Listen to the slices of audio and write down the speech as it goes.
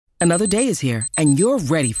Another day is here, and you're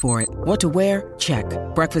ready for it. What to wear? Check.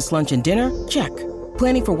 Breakfast, lunch, and dinner? Check.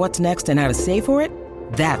 Planning for what's next and how to save for it?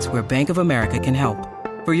 That's where Bank of America can help.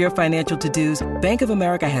 For your financial to-dos, Bank of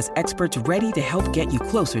America has experts ready to help get you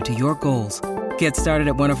closer to your goals. Get started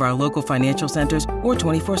at one of our local financial centers or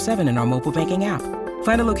 24/7 in our mobile banking app.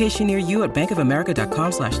 Find a location near you at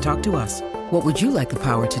bankofamerica.com/talktous. What would you like the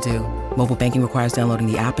power to do? Mobile banking requires downloading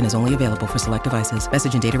the app and is only available for select devices.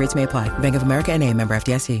 Message and data rates may apply. Bank of America N.A., member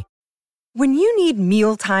FDIC. When you need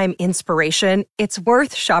mealtime inspiration, it's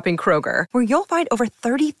worth shopping Kroger, where you'll find over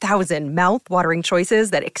 30,000 mouth-watering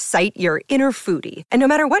choices that excite your inner foodie. And no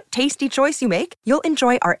matter what tasty choice you make, you'll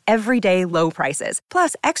enjoy our everyday low prices,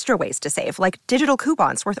 plus extra ways to save, like digital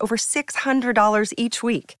coupons worth over $600 each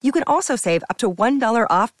week. You can also save up to $1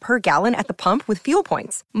 off per gallon at the pump with fuel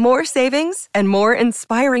points. More savings and more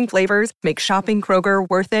inspiring flavors make shopping Kroger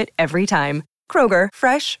worth it every time. Kroger,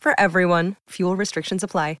 fresh for everyone. Fuel restrictions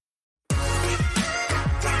apply.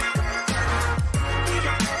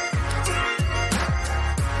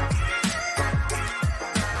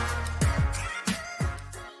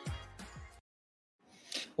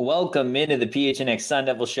 Welcome into the PHNX Sun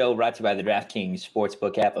Devil Show, brought to you by the DraftKings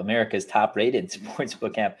Sportsbook app, America's top-rated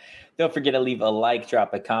sportsbook app. Don't forget to leave a like,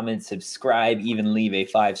 drop a comment, subscribe, even leave a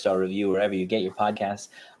 5-star review wherever you get your podcasts.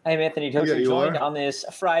 I am Anthony Tozer, joined on this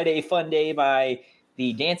Friday fun day by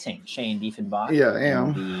the dancing Shane Diefenbach. Yeah, I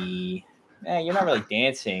am. You're not really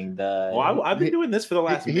dancing. Well, I've been doing this for the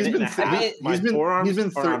last minute and a half.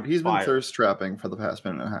 He's been thirst trapping for the past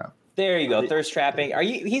minute and a half. There you go, thirst trapping.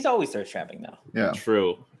 He's always thirst trapping, though. Yeah,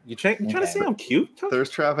 true. You trying to say I'm cute?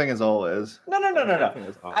 Thirst trapping is all it is. No.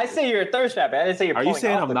 I say you're a thirst trapper. I didn't say you're. Are you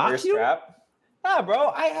saying I'm not cute? Trap. Nah, bro.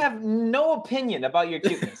 I have no opinion about your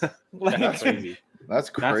cuteness. That's crazy. That's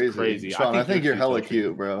crazy. Sean, I think you're hella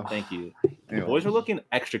cute, bro. Thank you. The boys are looking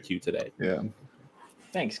extra cute today. Yeah.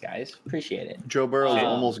 Thanks, guys. Appreciate it. Joe Burrow is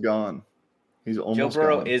almost gone. He's almost gone. Joe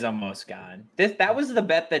Burrow is almost gone. That was the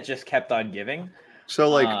bet that just kept on giving. So,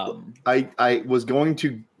 like, I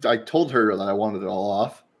told her that I wanted it all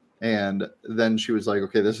off, and then she was like,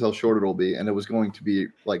 okay, this is how short it'll be, and it was going to be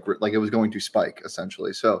like it was going to spike,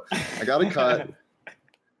 essentially. So I got a cut,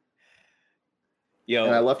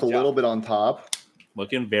 and I left a little bit on top.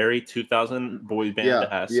 Looking very 2000 boy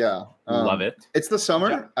band. Yeah. Love it. It's the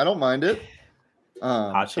summer. I don't mind it.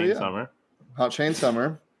 Hot chain summer. Hot chain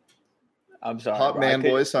summer. I'm sorry. Hot man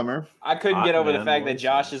boy summer. I couldn't get over the fact that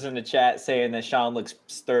Josh is in the chat saying that Sean looks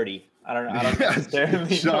sturdy. I don't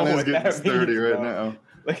necessarily Sean know is what getting that sturdy means, right now.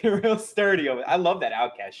 Looking real sturdy over. I love that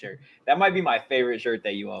Outcast shirt. That might be my favorite shirt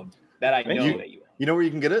that you own. That I know that you own. You know where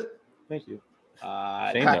you can get it? Thank you.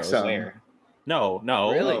 PacSun. No,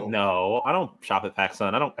 really? No. I don't shop at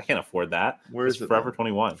PacSun. I can't afford that. Where is it? Forever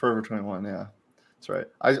 21. Forever 21. Yeah, that's right.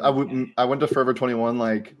 I went to Forever 21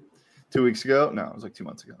 like 2 weeks ago. No, it was like 2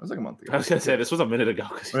 months ago. It was like a month ago. I was gonna say this was a minute ago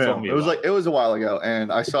because you told me. It was a while ago,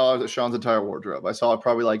 and I saw Sean's entire wardrobe. I saw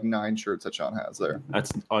probably like 9 shirts that Sean has there.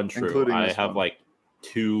 That's untrue. I have like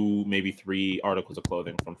 2, maybe 3 articles of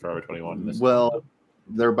clothing from Forever 21. Well,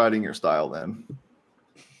 they're biting your style then.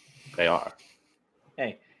 They are.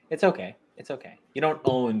 Hey, it's okay. It's okay. You don't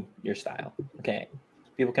own your style. Okay.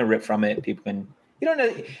 People can rip from it. People can. You don't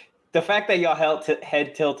know. The fact that y'all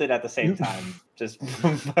head tilted at the same time just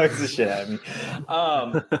bugs the shit out of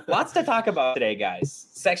me. Lots to talk about today, guys.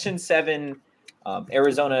 Section 7,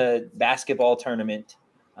 Arizona basketball tournament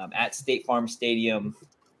at State Farm Stadium.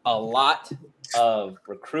 A lot of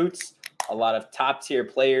recruits, a lot of top-tier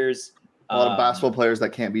players. A lot of basketball players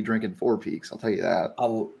that can't be drinking 4 Peaks. I'll tell you that.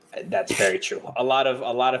 That's very true. A lot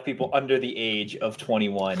of people under the age of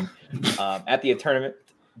 21 at the tournament.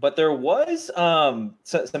 But there was some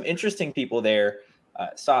interesting people there.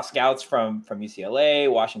 Saw scouts from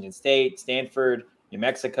UCLA, Washington State, Stanford, New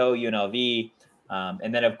Mexico, UNLV.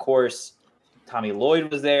 And then, of course, Tommy Lloyd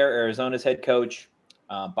was there, Arizona's head coach.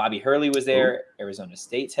 Bobby Hurley was there, Arizona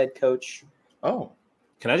State's head coach. Oh.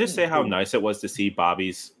 Can I just say how nice it was to see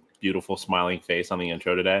Bobby's beautiful smiling face on the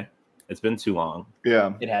intro today? It's been too long.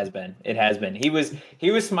 Yeah. It has been. He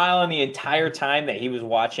was smiling the entire time that he was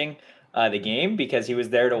watching the game because he was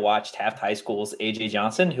there to watch Taft High School's AJ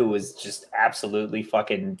Johnson, who was just absolutely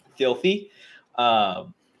fucking filthy.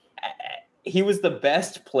 He was the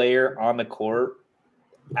best player on the court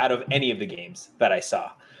out of any of the games that I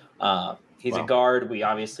saw. He's a guard. We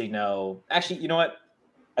obviously know. Actually, you know what?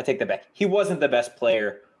 I take that back. He wasn't the best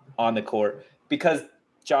player on the court because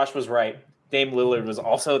Josh was right. Dame Lillard was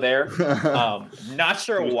also there. Not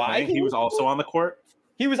sure why he was also on the court.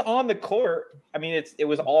 He was on the court. I mean, it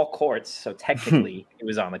was all courts, so technically he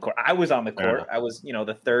was on the court. I was on the court. I was,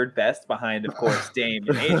 the third best behind, of course, Dame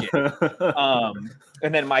and AJ.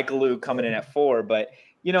 And then Michael Lou coming in at 4. But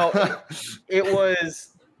it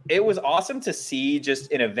was awesome to see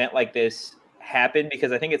just an event like this happen,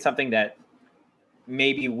 because I think it's something that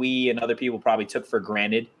maybe we and other people probably took for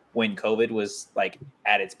granted when COVID was like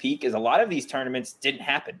at its peak. Is a lot of these tournaments didn't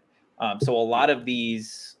happen. So a lot of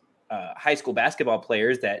these high school basketball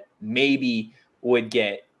players that maybe would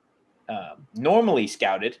get normally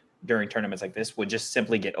scouted during tournaments like this would just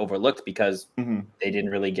simply get overlooked because they didn't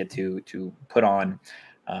really get to put on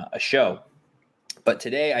a show. But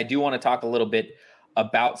today I do want to talk a little bit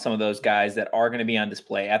about some of those guys that are going to be on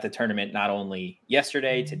display at the tournament, not only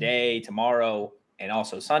yesterday, today, tomorrow, and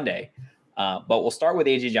also Sunday. But we'll start with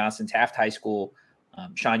AJ Johnson, Taft High School.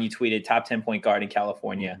 Sean, you tweeted top 10 point guard in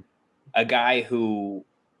California, a guy who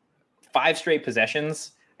 5 straight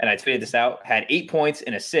possessions, and I tweeted this out, had 8 points,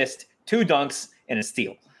 an assist, 2 dunks, and a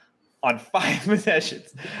steal on 5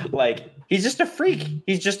 possessions. Like, he's just a freak.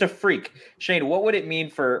 He's just a freak. Shane, what would it mean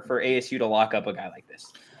for ASU to lock up a guy like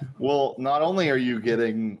this? Well, not only are you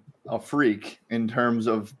getting a freak in terms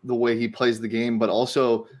of the way he plays the game, but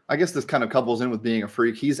also, I guess this kind of couples in with being a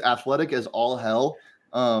freak. He's athletic as all hell.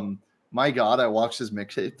 My God, I watched his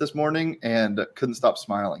mixtape this morning and couldn't stop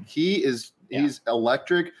smiling. He's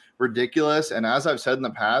electric, ridiculous. And as I've said in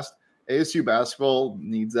the past, ASU basketball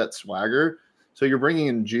needs that swagger. So you're bringing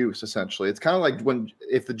in juice, essentially. It's kind of like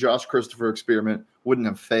if the Josh Christopher experiment wouldn't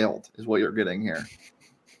have failed, is what you're getting here.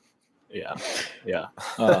 Yeah.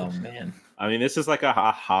 Oh, man. I mean, this is like a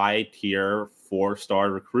high tier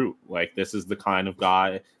 4-star recruit. Like, this is the kind of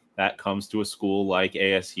guy that comes to a school like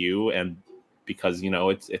ASU, and because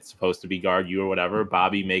it's supposed to be guard you or whatever,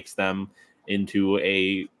 Bobby makes them into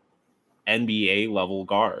a NBA level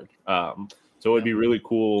guard. So it would be really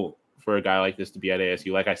cool for a guy like this to be at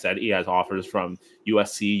ASU. Like I said, he has offers from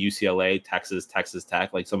USC, UCLA, Texas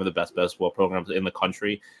Tech, like some of the best basketball programs in the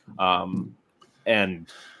country. And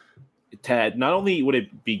Ted, not only would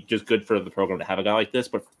it be just good for the program to have a guy like this,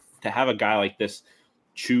 but to have a guy like this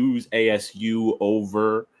choose ASU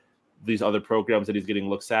over these other programs that he's getting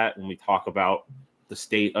looks at. When we talk about the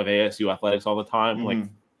state of ASU athletics all the time, like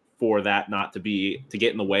for that not to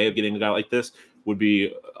get in the way of getting a guy like this would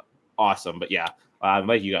be awesome. But yeah,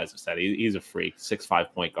 like you guys have said, he's a freak,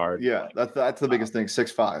 6'5" point guard. Yeah, that's the biggest thing,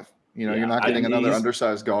 6'5". You're not getting another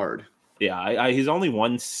undersized guard. Yeah, he's only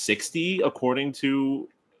 160 according to.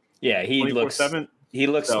 Yeah, he looks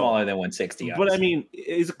smaller than 160. But I mean,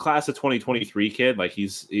 he's a class of 2023 kid. Like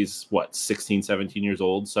he's what, 16, 17 years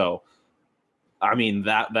old. So I mean,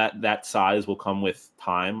 that size will come with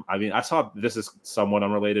time. I mean, this is somewhat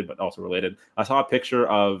unrelated, but also related. I saw a picture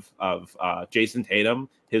of Jason Tatum,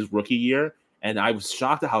 his rookie year, and I was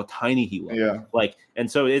shocked at how tiny he looked. Yeah. Like, and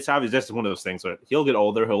so it's obviously just one of those things where he'll get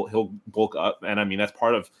older, he'll bulk up, and I mean that's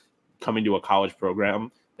part of coming to a college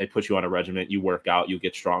program. They put you on a regiment, you work out, you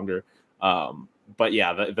get stronger. But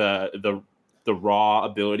yeah, the raw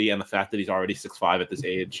ability and the fact that he's already 6'5" at this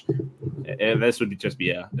age, and this would just be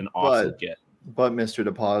an awesome get. But Mr.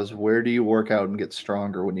 DePaz, where do you work out and get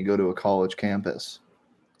stronger when you go to a college campus?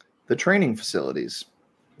 The training facilities.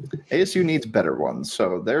 ASU needs better ones,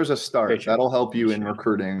 so there's a start. That'll help you in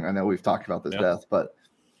recruiting. I know we've talked about this death, but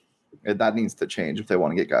that needs to change if they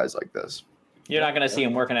want to get guys like this. You're not going to see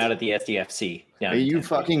him working out at the SDFC. You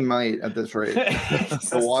fucking might at this rate.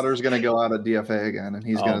 The water's going to go out at DFA again, and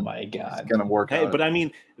he's going to work out. Hey, but I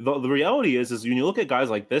mean, the reality is when you look at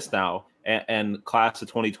guys like this now, and class of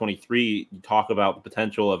 2023, you talk about the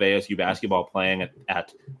potential of ASU basketball playing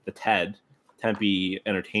at the Tempe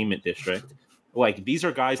Entertainment District. Like, these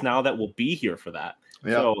are guys now that will be here for that.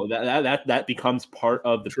 Yeah. So that becomes part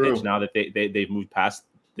of the pitch now that they've moved past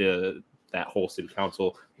that whole city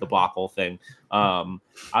council debacle thing.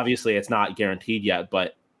 Obviously, it's not guaranteed yet,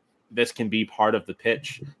 but this can be part of the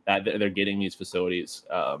pitch that they're getting these facilities.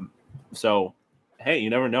 So, hey,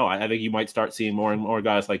 you never know. I think you might start seeing more and more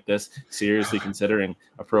guys like this seriously considering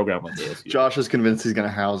a program like ASU. Josh is convinced he's going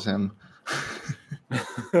to house him.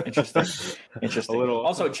 Interesting.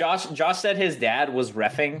 Also, Josh said his dad was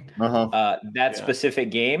reffing that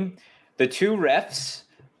specific game. The two refs,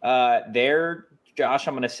 Josh,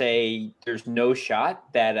 I'm going to say there's no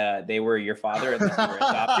shot that they were your father and they were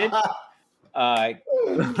adopted.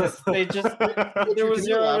 There was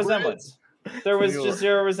zero resemblance. There was just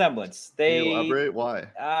zero resemblance. Can you elaborate why?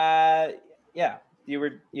 Yeah, you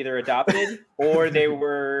were either adopted or they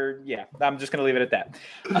were. Yeah, I'm just going to leave it at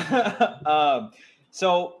that.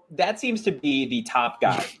 So that seems to be the top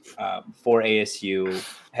guy for ASU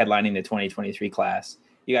headlining the 2023 class.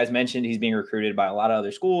 you guys mentioned he's being recruited by a lot of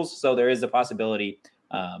other schools. So there is a possibility,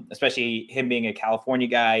 especially him being a California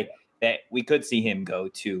guy, that we could see him go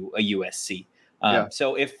to a USC.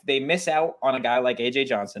 So if they miss out on a guy like AJ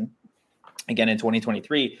Johnson, again in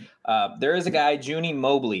 2023, there is a guy, Junie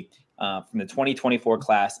Mobley, from the 2024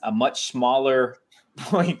 class, a much smaller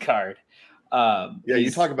point guard.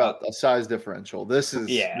 You talk about a size differential. This is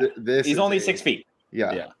he's only 6 feet.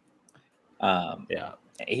 Yeah.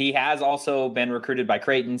 He has also been recruited by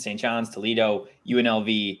Creighton, St. John's, Toledo,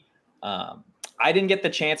 UNLV. I didn't get the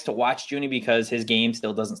chance to watch Junie because his game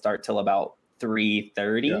still doesn't start till about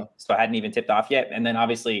 3:30, so I hadn't even tipped off yet. And then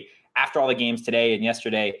obviously after all the games today and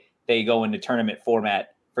yesterday, they go into tournament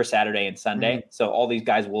format for Saturday and Sunday. Mm-hmm. So all these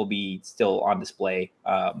guys will be still on display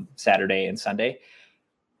Saturday and Sunday.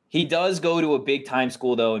 He does go to a big time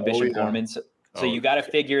school though in Bishop Gorman. So you got to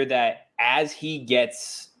figure that as he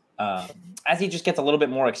just gets a little bit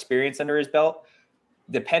more experience under his belt,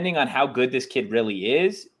 depending on how good this kid really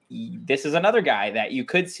is, this is another guy that you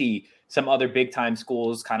could see some other big time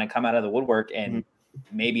schools kind of come out of the woodwork and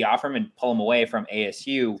maybe offer him and pull him away from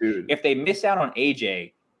ASU. Dude. If they miss out on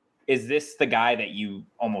AJ, is this the guy that you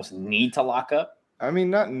almost need to lock up? I mean,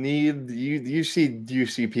 not need. You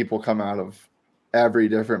see people come out of every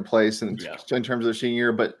different place in terms of their senior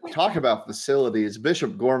year, but talk about facilities.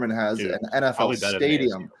 Bishop Gorman has an NFL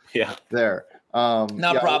stadium there.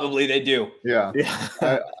 Probably they do. Yeah.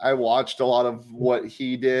 I watched a lot of what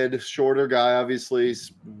he did. Shorter guy, obviously,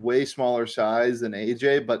 way smaller size than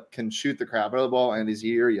AJ, but can shoot the crap out of the ball, and he's a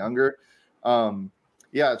year younger.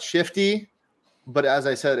 It's shifty, but as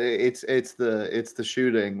I said, it's the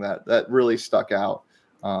shooting that really stuck out.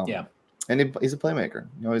 And he's a playmaker.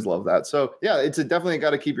 You always love that. So it's definitely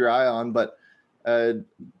got to keep your eye on. But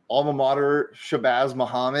alma mater, Shabazz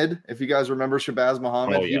Muhammad. If you guys remember Shabazz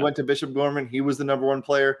Muhammad, he went to Bishop Gorman. He was the number one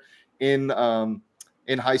player in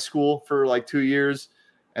high school for like 2 years,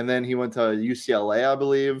 and then he went to UCLA, I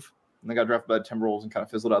believe, and then got drafted by the Timberwolves and kind of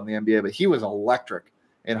fizzled out in the NBA. But he was electric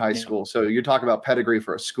in high school. So you're talking about pedigree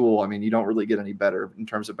for a school. I mean, you don't really get any better in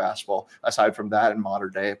terms of basketball aside from that in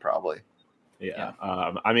modern day, probably.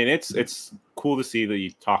 I mean, it's cool to see that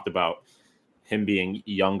you talked about him being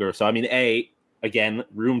younger. So, I mean, again,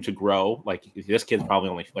 room to grow. Like, this kid's probably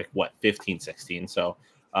only, 15, 16. So,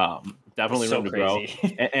 definitely room to grow.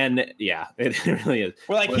 And it really is.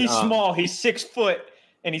 We're like, he's small. He's 6 foot,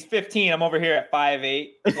 and he's 15. I'm over here at 5'8",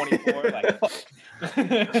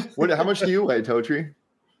 24. How much do you weigh, Totri?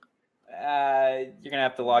 You're gonna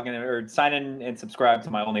have to log in or sign in and subscribe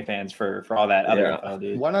to my OnlyFans for all that other info,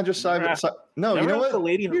 dude. Why not just sign? No, you know what? The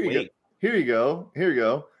lady Here you go.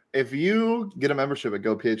 If you get a membership at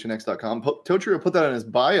gophnx.com, Totri will put that in his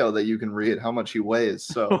bio that you can read how much he weighs.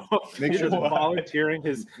 So make sure to volunteering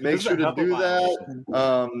his. Make sure to do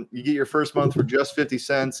that. You get your first month for just 50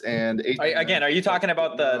 cents and again. Are you talking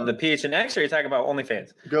about the PHNX or are you talking about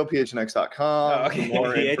OnlyFans? Gophnx.com. Oh, okay.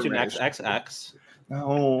 PHNXXX.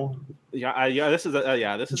 No. This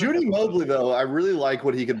is Junie Mobley, though. I really like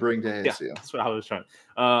what he could bring to ASU. Yeah, that's what I was trying.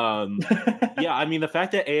 I mean, the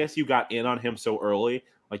fact that ASU got in on him so early,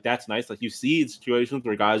 that's nice. You see situations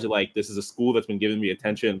where guys are like, this is a school that's been giving me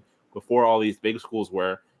attention before all these big schools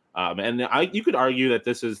were. And you could argue that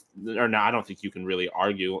this is, or no, I don't think you can really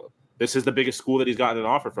argue. This is the biggest school that he's gotten an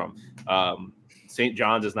offer from. St.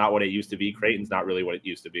 John's is not what it used to be. Creighton's not really what it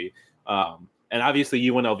used to be. And obviously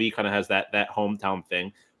UNLV kind of has that hometown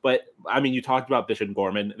thing. But I mean, you talked about Bishop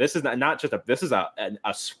Gorman. This is this is a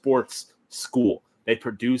sports school. They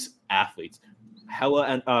produce athletes,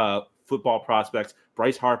 hella football prospects.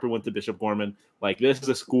 Bryce Harper went to Bishop Gorman. This is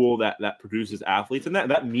a school that produces athletes, and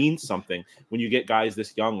that means something when you get guys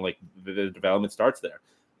this young. The development starts there.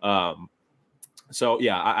 I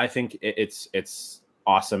think it's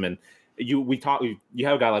awesome. And you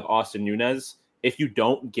have a guy like Austin Nunez. If you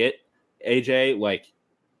don't get AJ,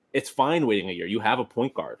 it's fine waiting a year. You have a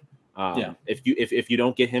point guard. If you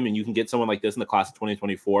don't get him and you can get someone like this in the class of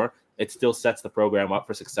 2024, it still sets the program up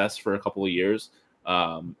for success for a couple of years.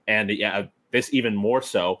 This even more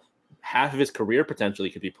so, half of his career potentially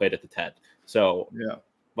could be played at the 10. So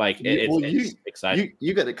it's exciting.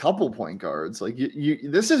 You get a couple point guards.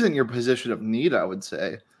 This isn't your position of need, I would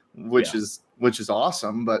say, which is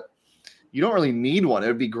awesome, but you don't really need one. It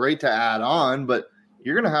would be great to add on, but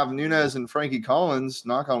you're going to have Nunez and Frankie Collins,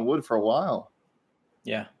 knock on wood, for a while.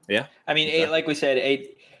 Yeah. I mean, like we said,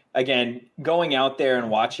 again, going out there and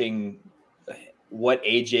watching what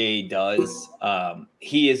AJ does,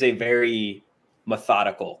 he is a very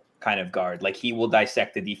methodical kind of guard. He will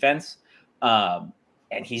dissect the defense, and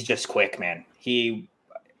he's just quick, man. He,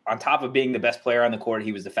 on top of being the best player on the court,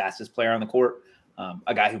 he was the fastest player on the court.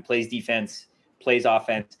 A guy who plays defense. plays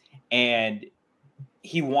offense, and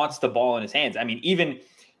he wants the ball in his hands. I mean, even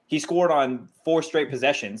he scored on 4 straight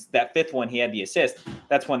possessions. That 5th one, he had the assist.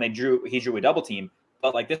 That's when he drew a double team.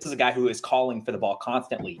 But like, this is a guy who is calling for the ball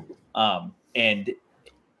constantly. And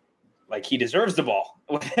like, he deserves the ball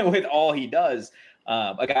with all he does.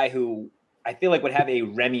 A guy who I feel like would have a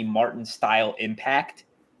Remy Martin style impact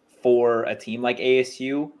for a team like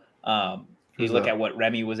ASU. You look at what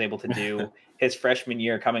Remy was able to do his freshman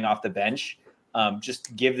year coming off the bench.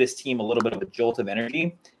 Just give this team a little bit of a jolt of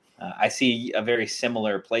energy. I see a very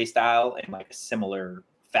similar play style and like a similar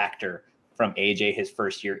factor from AJ his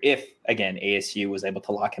first year, if, again, ASU was able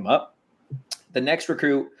to lock him up. The next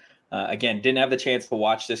recruit, again, didn't have the chance to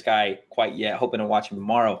watch this guy quite yet, hoping to watch him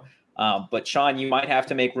tomorrow. But Sean, you might have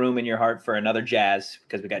to make room in your heart for another Jazz,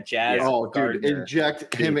 because we got Jazz. Oh, Gardner. dude,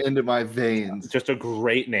 inject him into my veins. Just a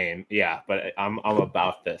great name. Yeah, but I'm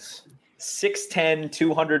about this. 6'10",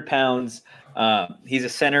 200 pounds. He's a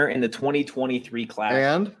center in the 2023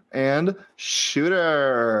 class. And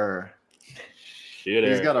shooter.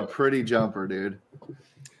 He's got a pretty jumper, dude.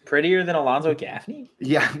 Prettier than Alonzo Gaffney?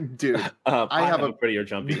 Yeah, dude. I have a prettier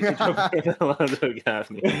jumper than Alonzo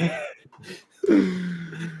Gaffney.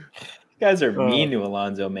 You guys are mean to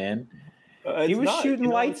Alonzo, man. He was shooting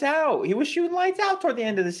lights out. He was shooting lights out toward the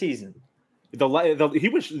end of the season. He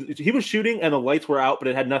was shooting and the lights were out, but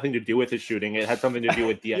it had nothing to do with his shooting. It had something to do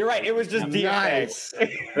with DFA. You're right. It was just nice.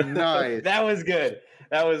 Nice. That was good.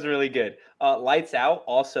 That was really good. Lights Out,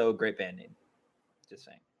 also a great band name. Just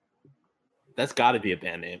saying. That's got to be a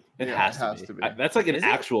band name. It has to be. That's like an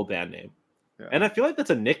actual band name. Yeah. And I feel like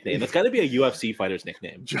that's a nickname. That's got to be a UFC fighter's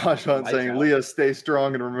nickname. Josh Hunt saying, Leah, stay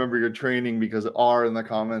strong and remember your training, because R in the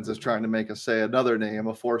comments is trying to make us say another name,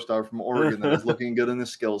 a 4-star from Oregon that is looking good in the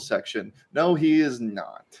skills section. No, he is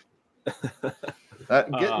not.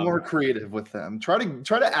 Get more creative with them. Try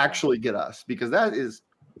to actually get us, because that is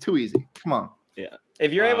too easy. Come on. Yeah.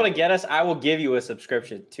 If you're able to get us, I will give you a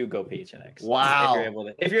subscription to GoPHNX. Wow.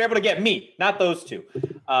 If you're able to get me, not those two.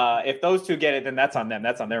 If those two get it, then that's on them.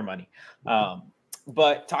 That's on their money.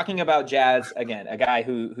 But talking about Jazz, again, a guy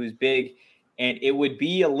who's big, and it would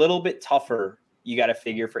be a little bit tougher, you got to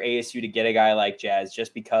figure, for ASU to get a guy like Jazz,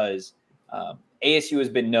 just because ASU has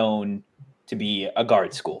been known to be a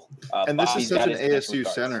guard school. And this is such an ASU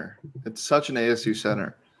center. It's such an ASU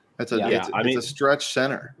center. It's a stretch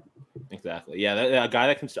center. Exactly. Yeah,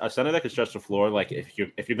 a center that can stretch the floor. Like, if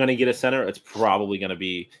you're going to get a center, it's probably going to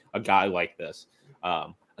be a guy like this.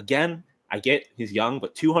 Again, I get he's young,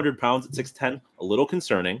 but 200 pounds at 6'10", a little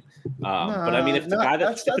concerning. But I mean, if the guy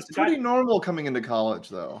that's pretty normal coming into college,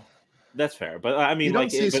 though. That's fair. But I mean, you don't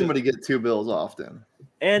see somebody get 2 bills often.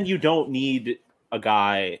 And you don't need a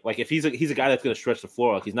guy like, if he's a guy that's going to stretch the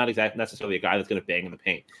floor. Like, he's not exactly necessarily a guy that's going to bang in the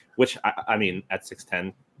paint. Which I mean, at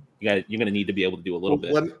 6'10". You're going to need to be able to do a little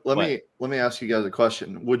bit. Let me ask you guys a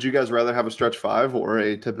question. Would you guys rather have a stretch 5 or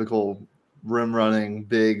a typical rim running,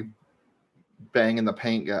 big, bang in the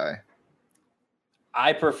paint guy?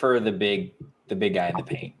 I prefer the big guy in the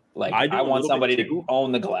paint. Like, I want somebody to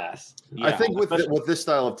own the glass. Yeah, I think with this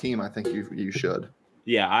style of team, I think you should.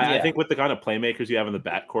 Yeah, I think with the kind of playmakers you have in the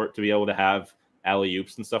backcourt, to be able to have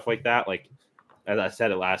alley-oops and stuff like that, like, as I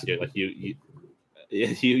said it last year, like you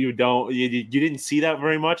didn't see that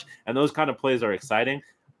very much, and those kind of plays are exciting,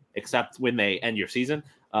 except when they end your season.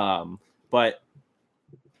 But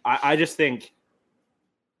I just think,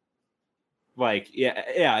 like you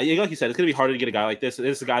said, it's gonna be harder to get a guy like this.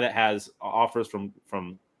 This is a guy that has offers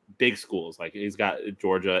from big schools, like he's got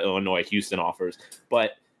Georgia, Illinois, Houston offers.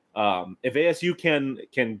 But if ASU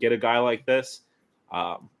can get a guy like this,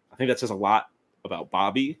 I think that says a lot about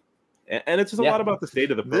Bobby, and it says a lot about the state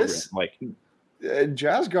of the program.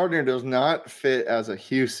 Jazz Gardner does not fit as a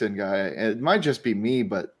Houston guy. It might just be me,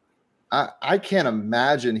 but I can't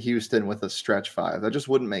imagine Houston with a stretch 5. That just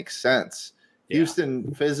wouldn't make sense. Yeah.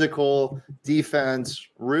 Houston, physical, defense,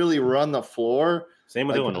 really run the floor. Same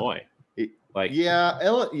with Illinois.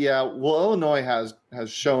 Well, Illinois has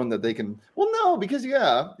shown that they can. Well, no, because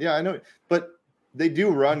I know, but they do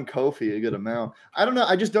run Kofi a good amount. I don't know.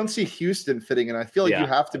 I just don't see Houston fitting in. I feel like you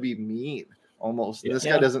have to be mean almost. This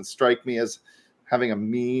guy doesn't strike me as having a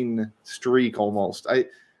mean streak almost.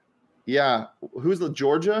 Who's the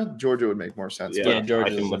Georgia? Georgia would make more sense. Yeah,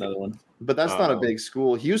 Georgia is another one. But that's not a big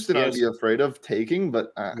school. Houston, I'd be afraid of taking.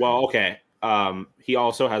 But okay. He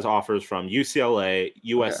also has offers from UCLA,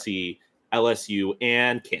 USC, LSU,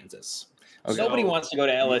 and Kansas. Okay. Nobody wants to go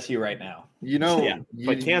to LSU right now.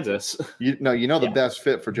 But Kansas. The best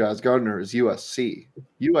fit for Jazz Gardner is USC.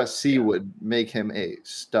 USC would make him a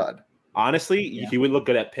stud. Honestly, he would look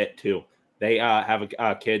good at Pitt too. They have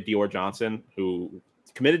a kid, Dior Johnson, who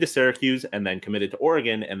committed to Syracuse and then committed to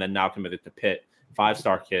Oregon and then now committed to Pitt.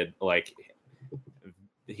 5-star kid. Like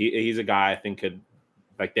he's a guy I think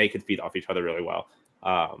they could feed off each other really well.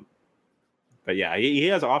 But yeah, he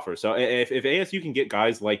has offers. So if ASU can get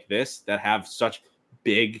guys like this that have such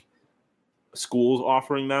big schools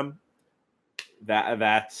offering them,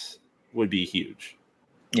 that would be huge.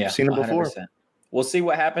 Yeah, I've seen it before. 100%. We'll see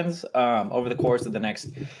what happens over the course of the next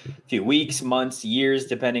few weeks, months, years,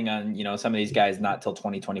 depending on, some of these guys not till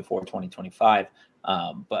 2024, 2025.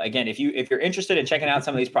 But again, if you're interested in checking out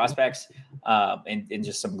some of these prospects and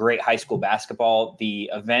just some great high school basketball,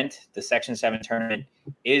 the event, the Section 7 tournament,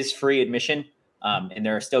 is free admission. And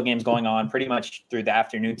there are still games going on pretty much through the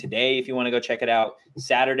afternoon today. If you want to go check it out,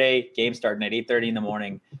 Saturday game starting at 8:30 in the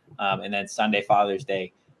morning, and then Sunday Father's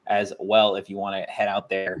Day as well. If you want to head out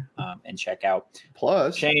there and check out.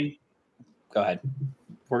 Plus, Shane, go ahead.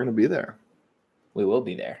 We're going to be there. We will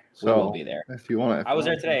be there. So, we will be there. If you want to, I was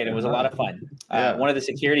there today, and it was a lot of fun. Yeah. One of the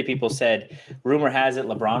security people said, rumor has it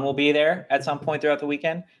LeBron will be there at some point throughout the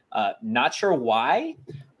weekend. Not sure why,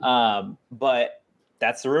 but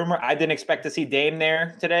that's the rumor. I didn't expect to see Dame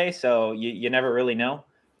there today, so you never really know.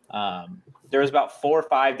 There was about 4 or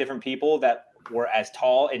 5 different people that were as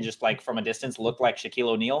tall and just like from a distance looked like Shaquille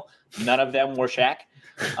O'Neal. None of them were Shaq.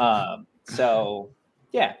 So,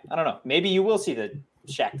 yeah, I don't know. Maybe you will see the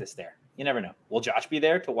Shaqtus there. You never know. Will Josh be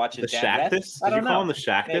there to watch his dad? Shaqtus? I don't Did you call him the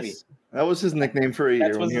Shaqtus? That was his nickname for a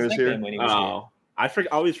year when he was here. When he was here. I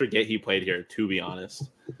always forget he played here, to be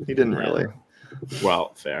honest. He didn't really.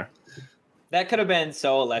 Well, fair. That could have been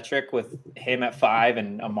so electric with him at 5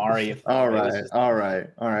 and Amari. All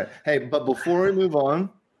right. Hey, but before we move on,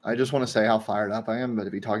 I just want to say how fired up I am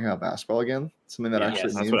to be talking about basketball again. Something that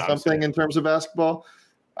actually means something in terms of basketball.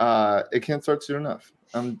 It can't start soon enough.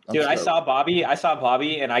 Dude, I saw Bobby,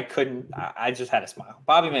 and I couldn't. I just had a smile.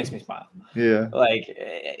 Bobby makes me smile. Yeah, like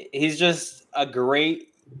he's just a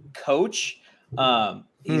great coach.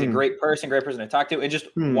 He's a great person to talk to, and just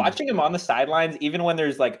watching him on the sidelines, even when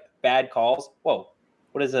there's like bad calls. Whoa.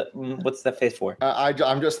 What is it? What's that face for?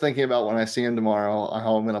 I'm just thinking about when I see him tomorrow,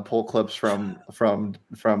 how I'm going to pull clips from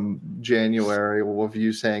January of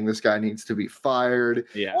you saying this guy needs to be fired.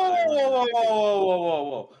 Yeah.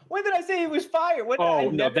 Whoa. When did I say he was fired? That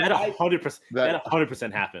 100%. That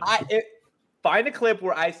 100% happened. Find a clip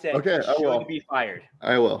where I said he should be fired.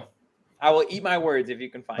 I will eat my words if you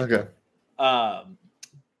can find it.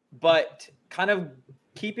 But kind of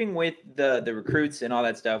keeping with the recruits and all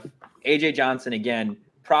that stuff, AJ Johnson, again,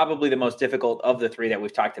 probably the most difficult of the 3 that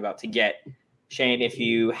we've talked about to get. Shane, if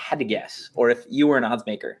you had to guess, or if you were an odds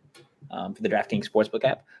maker for the DraftKings Sportsbook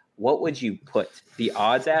app, what would you put the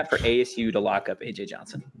odds at for ASU to lock up AJ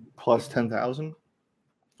Johnson? Plus 10,000.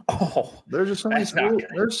 Oh, there's just so many schools.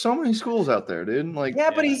 There's so many schools out there, dude. Like,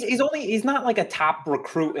 but he's not like a top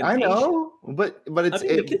recruit. I know, but it's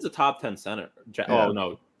the kid's a top 10 center. Oh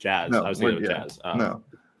no, Jazz. No, I was thinking of Jazz. No,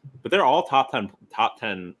 but they're all top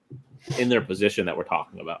 10 in their position that we're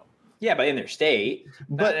talking about. Yeah, but in their state,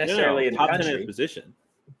 but not necessarily in the top country. 10 in position,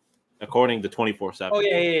 according to 24/7. Oh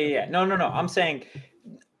yeah. No. I'm saying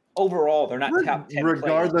overall, they're not top 10.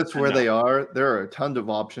 Regardless where they are, there are tons of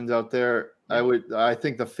options out there. I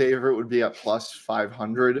think the favorite would be at plus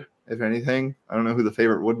 500, if anything. I don't know who the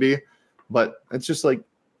favorite would be, but it's just like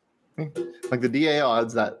the DA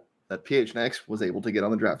odds that PHNX was able to get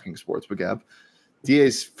on the DraftKings Sportsbook app.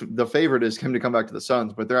 The favorite is him to come back to the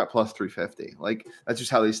Suns, but they're at plus 350. Like, that's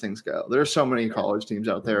just how these things go. There are so many college teams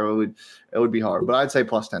out there. It would be hard, but I'd say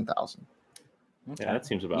plus 10,000. Okay. Yeah, that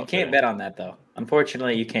seems about. You can't bet on that though.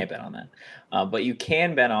 Unfortunately, you can't bet on that. But you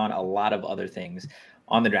can bet on a lot of other things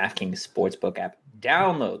on the DraftKings Sportsbook app.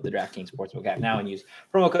 Download the DraftKings Sportsbook app now and use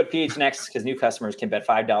promo code PHNX because new customers can bet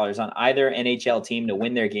 $5 on either NHL team to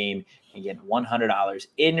win their game and get $100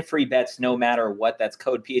 in free bets no matter what. That's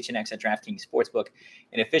code PHNX at DraftKings Sportsbook,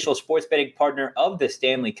 an official sports betting partner of the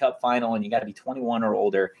Stanley Cup Final, and you got to be 21 or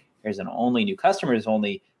older. There's an only new customers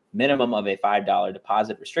only minimum of a $5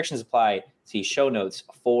 deposit. Restrictions apply. See show notes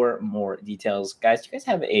for more details. Guys, do you guys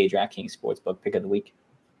have a DraftKings Sportsbook pick of the week?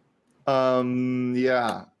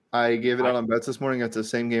 Yeah, I gave it out on bets this morning. It's a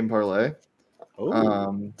same game parlay.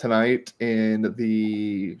 Tonight in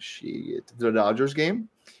the Dodgers game.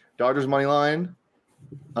 Dodgers money line.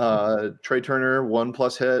 Trey Turner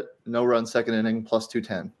 1+ hit, no run second inning, plus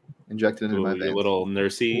 210 injected into my veins. Little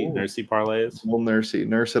nursey parlays. Little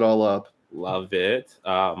nurse it all up. Love it.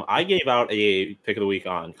 I gave out a pick of the week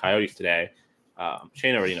on Coyotes today.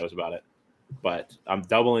 Shane already knows about it, but I'm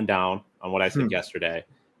doubling down on what I said yesterday.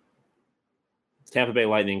 It's Tampa Bay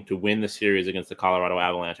Lightning to win the series against the Colorado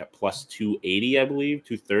Avalanche at plus 280, I believe,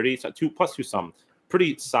 230, so plus 2 some.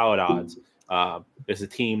 Pretty solid odds. It's a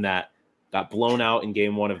team that got blown out in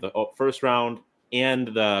game 1 of the first round and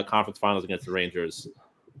the conference finals against the Rangers.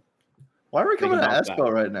 Why are we coming to Espo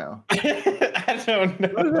right now? I don't know.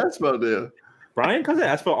 What did Espo do? Brian comes to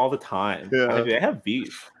Espo all the time. Yeah. They have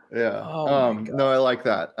beef. Yeah. Oh no, I like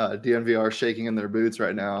that. DNVR shaking in their boots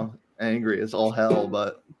right now, angry as all hell.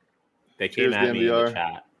 But they came at me in DNVR. the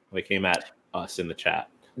chat. They came at us in the chat.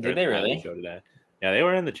 Did they really? The show today. Yeah, they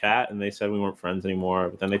were in the chat and they said we weren't friends anymore,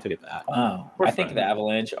 but then they took it back. Oh, I think the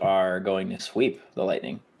Avalanche are going to sweep the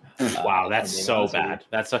Lightning. Wow, that's so bad.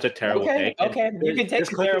 That's such a terrible take. Okay, you can take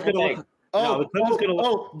a terrible take.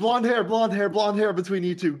 Blonde hair between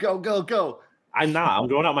you two. Go. I'm not. I'm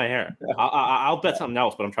growing out my hair. I'll bet something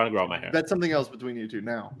else, but I'm trying to grow out my hair. Bet something else between you two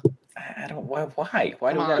now. I don't. Why?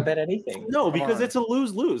 Why do we gotta bet anything? No, because it's a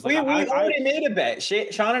lose-lose. We already made a bet.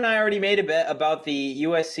 Sean and I already made a bet about the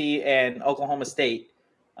USC and Oklahoma State,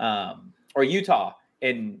 or Utah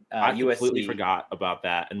and I USC. completely forgot about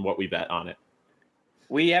that and what we bet on it.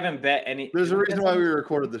 We haven't bet any. There's a reason why we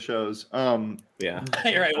recorded the shows. Yeah.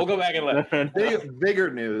 You're right. We'll go back and look.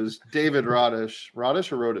 Bigger news. David Rodish.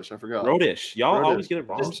 Rodish or Rodish? I forgot. Rodish. Y'all Rodish. always get it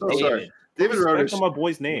wrong. I'm so sorry. David Rodish. Rodish. My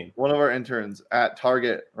boy's name. One of our interns at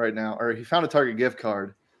Target right now, or he found a Target gift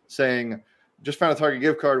card saying, just found a Target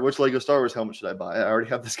gift card. Which Lego Star Wars helmet should I buy? I already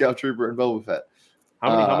have the Scout Trooper and Boba Fett. How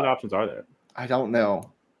many options are there? I don't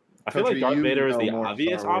know. I feel like Darth you Vader is know the more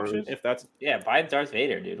obvious Star Wars. option. If that's buy Darth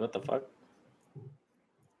Vader, dude. What the fuck?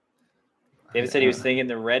 David said he was thinking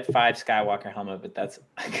the Red 5 Skywalker helmet, but that's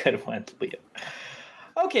a good one, Liam.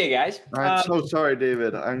 Okay, guys. I'm so sorry,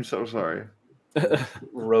 David. I'm so sorry.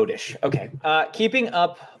 Rodish. Okay. Keeping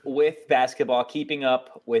up with basketball, keeping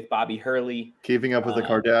up with Bobby Hurley. Keeping up with the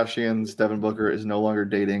Kardashians. Devin Booker is no longer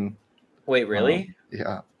dating. Wait, really?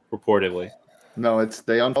 Yeah. reportedly. No,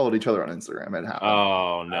 they unfollowed each other on Instagram. It happened.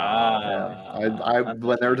 Oh no! I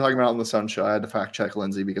when they were talking about it on the Sun Show, I had to fact check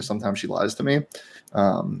Lindsay because sometimes she lies to me.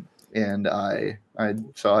 And I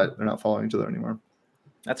saw it. They're not following each other anymore.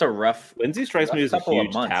 That's a rough. Lindsay strikes me as a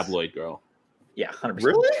huge tabloid girl. Yeah, 100%.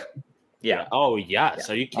 Really? Yeah. Oh yes.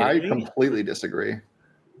 Are you kidding me? I completely disagree. Or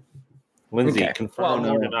Lindsay, deny.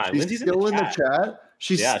 She's Lindsay's still in the chat.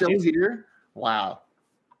 She's still here. Wow.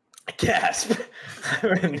 Gasp.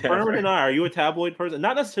 Furman and I, are you a tabloid person?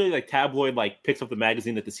 Not necessarily like tabloid, like picks up the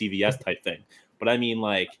magazine at the CVS type thing, but I mean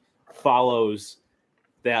like follows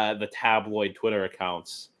the tabloid Twitter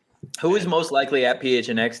accounts. Who is most likely at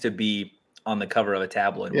PHNX to be on the cover of a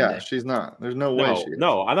tabloid? Yeah, she's not. There's no way she is.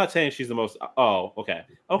 No, I'm not saying she's the most. Oh, okay.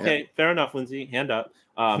 Okay, yeah. Fair enough, Lindsay. Hand up.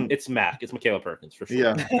 It's Mac. It's Michaela Perkins for sure.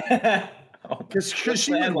 Yeah. Because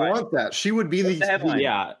she would want that. She would be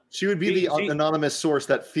She would be the anonymous source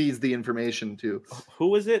that feeds the information to.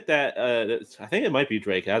 Who is it that I think it might be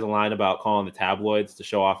Drake. It has a line about calling the tabloids to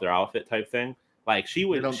show off their outfit type thing. Like she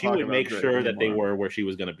would make sure that they were where she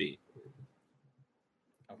was going to be.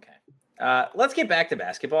 Okay. Let's get back to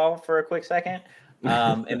basketball for a quick second,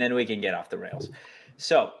 and then we can get off the rails.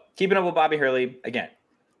 So keeping up with Bobby Hurley again.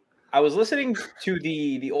 I was listening to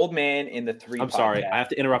the old man in the three. I'm sorry, I have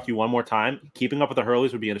to interrupt you one more time. Keeping Up with the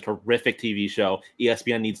Hurleys would be a terrific TV show.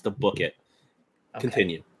 ESPN needs to book it. Okay.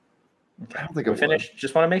 Continue. Okay. I don't think we're finished.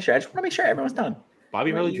 Just want to make sure. I just want to make sure everyone's done.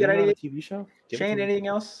 Bobby Hurley Jr. on a TV show. Shane, anything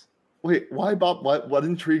else? Wait, why Bob? What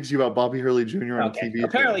intrigues you about Bobby Hurley Jr. on a TV?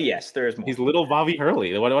 Apparently, yes, there is more. He's little Bobby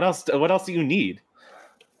Hurley. What else? What else do you need?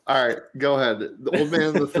 All right, go ahead. The old man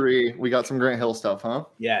in the three. We got some Grant Hill stuff, huh?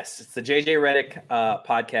 Yes, it's the JJ Redick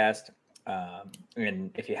podcast.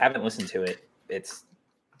 And if you haven't listened to it, it's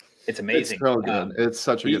amazing. It's so good. It's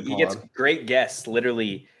such a good pod. He gets great guests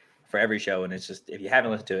literally for every show, and it's just, if you haven't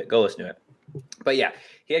listened to it, go listen to it. But yeah,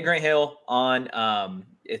 he had Grant Hill on.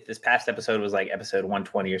 This past episode was like episode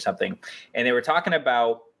 120 or something, and they were talking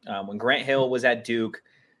about when Grant Hill was at Duke,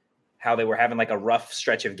 how they were having like a rough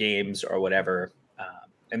stretch of games or whatever,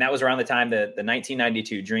 and that was around the time the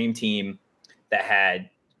 1992 Dream Team that had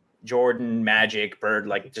Jordan, Magic, Bird,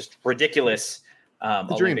 like just ridiculous.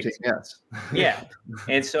 The Dream Team, yes. Yeah.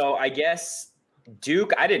 And so I guess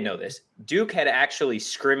Duke, I didn't know this. Duke had actually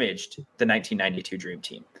scrimmaged the 1992 Dream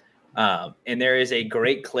Team. And there is a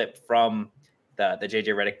great clip from the JJ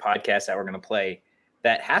Redick podcast that we're going to play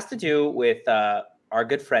that has to do with our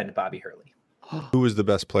good friend, Bobby Hurley. Who was the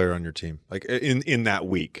best player on your team? Like in that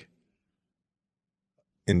week?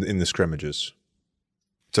 In the scrimmages?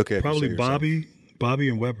 It's okay. Probably Bobby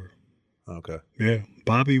and Weber. Okay. Yeah.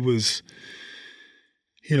 Bobby was,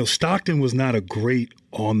 Stockton was not a great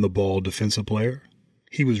on-the-ball defensive player.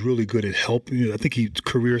 He was really good at helping. I think he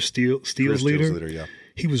career steals leader. Yeah.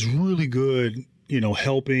 He was really good,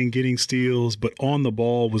 helping, getting steals, but on the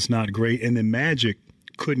ball was not great. And then Magic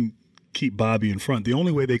couldn't keep Bobby in front. The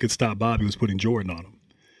only way they could stop Bobby was putting Jordan on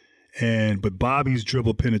him. But Bobby's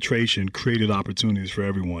dribble penetration created opportunities for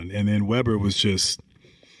everyone. And then Webber was just,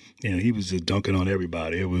 he was just dunking on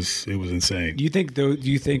everybody. It was insane. Do you think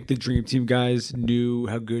the Dream Team guys knew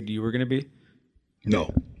how good you were going to be?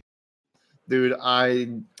 No. Dude,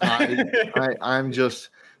 I'm just,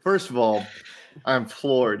 first of all, I'm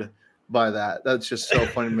floored by that. That's just so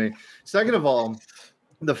funny to me. Second of all,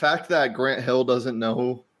 the fact that Grant Hill doesn't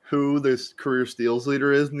know who this career steals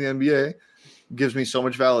leader is in the NBA gives me so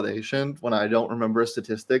much validation when I don't remember a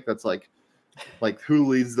statistic that's like who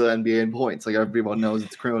leads the NBA in points. Like everyone knows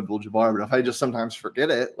it's Kareem Abdul-Jabbar, but if I just sometimes forget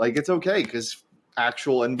it, like it's okay because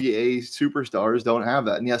actual NBA superstars don't have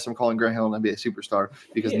that. And yes, I'm calling Grant Hill an NBA superstar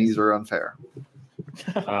because knees are unfair.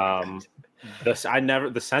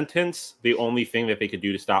 The sentence, the only thing that they could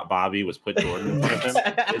do to stop Bobby was put Jordan in front of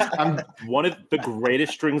him. Is one of the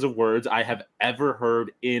greatest strings of words I have ever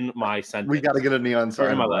heard in my sentence. We got to get a neon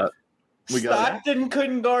sign on that. Stockton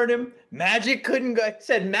couldn't guard him. Magic couldn't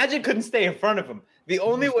Magic couldn't stay in front of him. The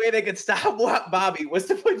only way they could stop Bobby was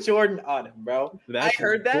to put Jordan on him, bro. I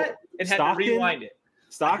heard that and had to rewind it.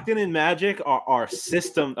 Stockton and Magic are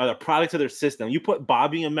the products of their system. You put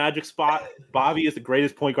Bobby in Magic's spot, Bobby is the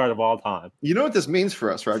greatest point guard of all time. You know what this means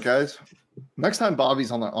for us, right, guys? Next time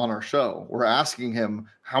Bobby's on our show, we're asking him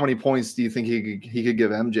how many points do you think he could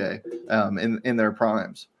give MJ in their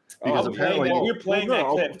primes? Because apparently we're playing that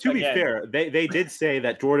clip to be fair, they did say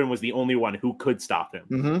that Jordan was the only one who could stop him.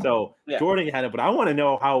 Mm-hmm. So Jordan had it, but I want to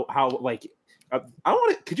know how like. I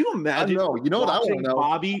want to. Could you imagine? You know what I want to know?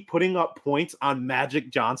 Bobby putting up points on Magic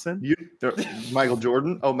Johnson. Michael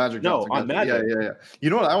Jordan. Oh, Magic Johnson. No, on Magic. Yeah. You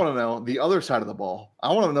know what I want to know? The other side of the ball.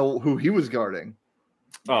 I want to know who he was guarding.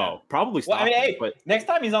 Oh, probably. Well, but next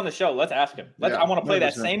time he's on the show, let's ask him. I want to play 100%.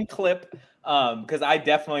 That same clip because I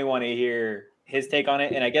definitely want to hear his take on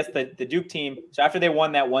it. And I guess the Duke team. So after they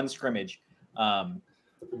won that one scrimmage,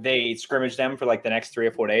 they scrimmaged them for like the next 3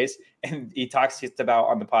 or 4 days, and he talks just about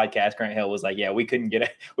on the podcast. Grant Hill was like, "Yeah, we couldn't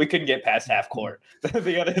get past half court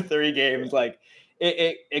the other 3 games. Like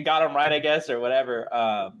it got them right, I guess, or whatever."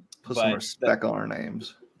 Put some respect on our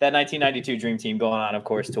names. That 1992 Dream Team going on, of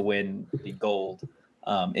course, to win the gold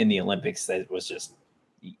in the Olympics. That was just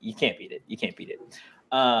you can't beat it. You can't beat it.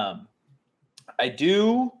 I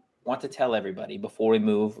do want to tell everybody before we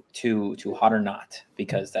move to Hot or Not,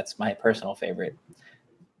 because that's my personal favorite,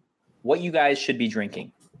 what you guys should be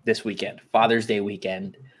drinking this weekend, Father's Day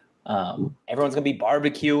weekend. Everyone's going to be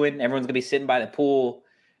barbecuing. Everyone's going to be sitting by the pool.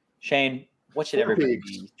 Shane, what should everybody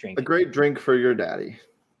be drinking? A great drink for your daddy.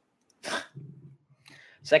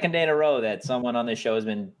 Second day in a row that someone on this show has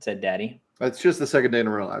been said daddy. It's just the second day in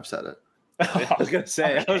a row I've said it. I was gonna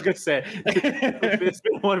say. It's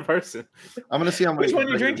been one person. I'm gonna see how many. Which one are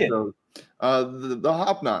you drinking? The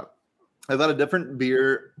Hop Knot. I've had a different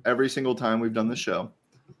beer every single time we've done this show.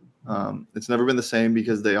 It's never been the same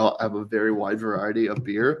because they all have a very wide variety of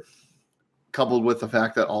beer, coupled with the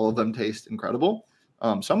fact that all of them taste incredible.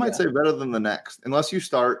 Some might say better than the next, unless you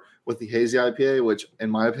start with the Hazy IPA, which in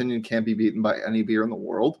my opinion can't be beaten by any beer in the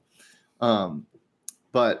world.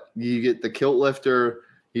 But you get the Kilt Lifter,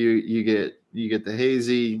 you get the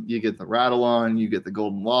Hazy, you get the Rattle On, you get the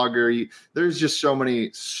Golden Lager. There's just so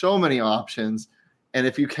many options, and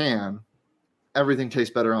if you can, everything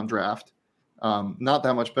tastes better on draft. Not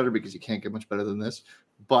that much better because you can't get much better than this.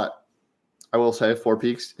 But I will say, Four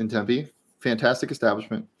Peaks in Tempe, fantastic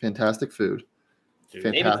establishment, fantastic food,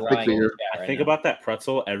 fantastic beer. I think about that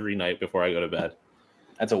pretzel every night before I go to bed.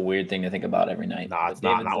 That's a weird thing to think about every night. Nah, it's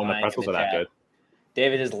not when the pretzels are that good.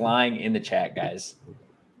 David is lying in the chat, guys.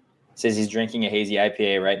 Says he's drinking a Hazy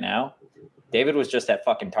IPA right now. David was just at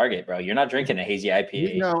fucking Target, bro. You're not drinking a Hazy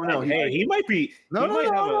IPA. No. He might be. No.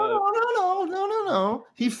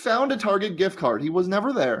 He found a Target gift card. He was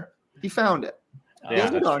never there. He found it. He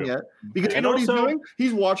hasn't gone yet. Because you know what he's doing?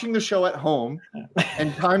 He's watching the show at home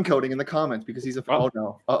and time coding in the comments because he's a. Oh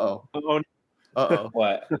no. Uh-oh.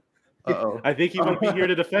 What? Uh-oh. I think he might be here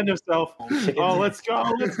to defend himself. Oh, let's go.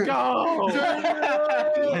 Let's go.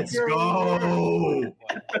 I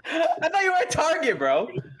thought you were at Target, bro.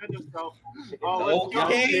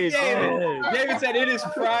 David said it is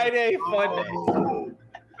Friday fun day.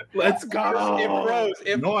 Let's go.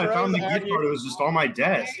 I found the gift card. It was just on my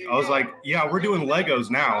desk. I was like, yeah, we're doing Legos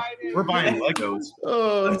now. We're buying Legos.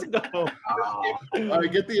 Let's go. All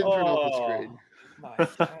right, get the intern off the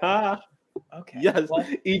screen. Okay. Yes. Well,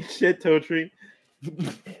 eat shit, Totri.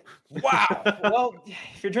 Wow. Well,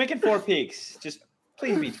 if you're drinking Four Peaks, just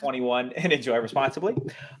please be 21 and enjoy responsibly.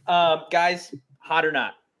 Guys, hot or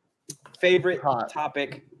not? Favorite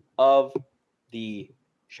topic of the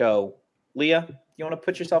show. Leah, you want to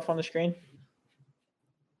put yourself on the screen?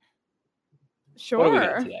 Sure. What do we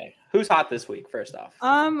got today? Who's hot this week? First off.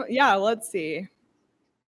 Yeah. Let's see.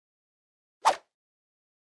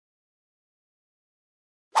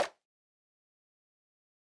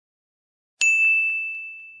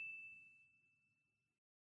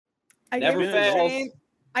 I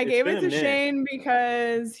gave it to Shane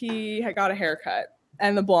because he had got a haircut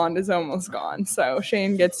and the blonde is almost gone. So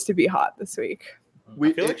Shane gets to be hot this week.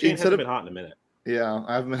 I feel like Shane hasn't been hot in a minute.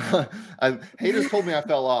 Yeah, haters told me I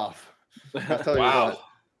fell off. I'll tell you what.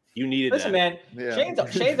 You needed Listen, that. man. Yeah.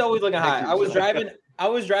 Shane's always looking hot. I was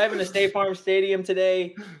driving to State Farm Stadium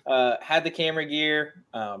today. Had the camera gear,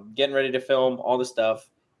 getting ready to film all the stuff.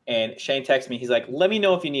 And Shane texted me. He's like, "Let me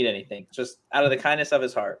know if you need anything." Just out of the kindness of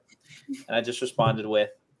his heart. And I just responded with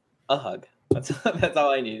a hug. That's all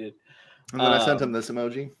I needed. And then I sent him this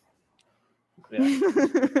emoji. Yeah.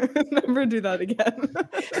 Never do that again.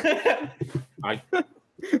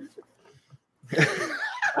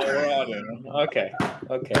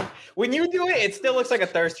 Okay. When you do it, it still looks like a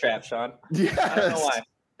thirst trap, Sean. Yes. I don't know why.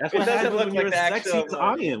 That's what happens when you're a sexy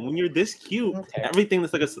Italian. When you're this cute, everything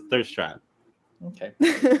looks like a thirst trap. Okay.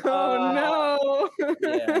 Oh no.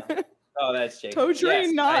 Yeah. Oh, that's Jacob. Toe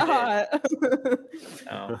train not hot.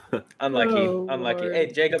 Oh, unlucky. Lord.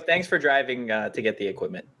 Hey, Jacob, thanks for driving to get the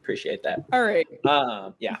equipment. Appreciate that. All right.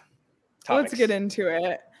 Yeah. Let's get into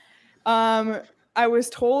it. I was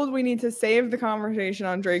told we need to save the conversation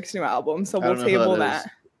on Drake's new album, so we'll table that.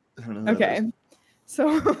 Okay.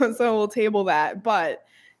 So we'll table that. But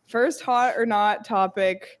first hot or not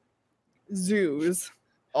topic, zoos.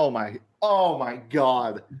 Oh my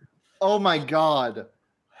God.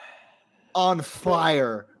 On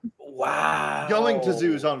fire. Wow. Going to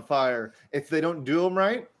zoos on fire. If they don't do them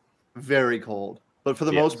right, very cold. But for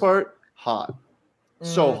the most part, hot.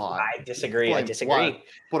 So hot. I disagree. Why?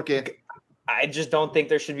 ¿Por qué? I just don't think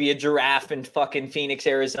there should be a giraffe in fucking Phoenix,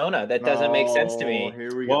 Arizona. That doesn't make sense to me.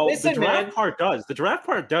 Here we go. Well, the giraffe part does. The giraffe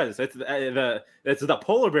part does. It's the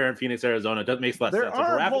polar bear in Phoenix, Arizona. That makes less sense.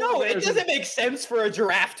 No, it doesn't make sense for a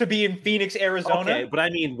giraffe to be in Phoenix, Arizona. Okay, but I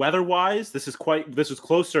mean, weather-wise, this is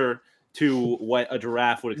closer to what a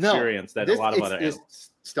giraffe would experience than a lot of other animals.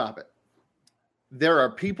 Stop it. There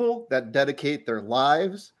are people that dedicate their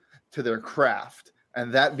lives to their craft,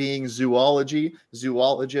 and that being zoology,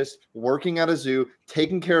 zoologists working at a zoo,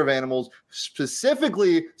 taking care of animals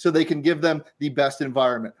specifically so they can give them the best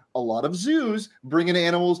environment. A lot of zoos bring in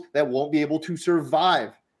animals that won't be able to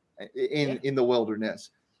survive in the wilderness,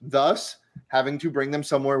 thus having to bring them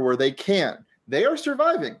somewhere where they can. They are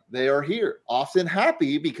surviving. They are here, often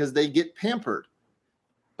happy because they get pampered.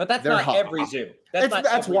 But that's not every zoo.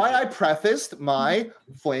 That's why I prefaced my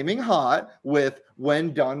flaming hot with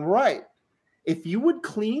when done right. If you would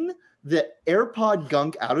clean the AirPod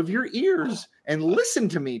gunk out of your ears and listen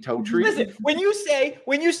to me, Totri. Listen, when you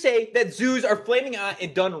say that zoos are flaming hot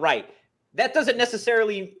and done right, that doesn't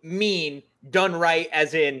necessarily mean done right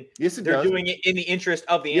as in they're doing it in the interest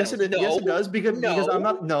of the animals. Yes, it does. Because I'm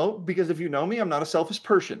not because if you know me, I'm not a selfish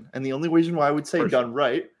person. And the only reason why I would say done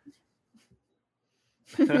right.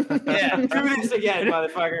 Yeah, do this again,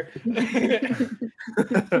 motherfucker.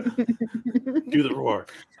 Do the roar.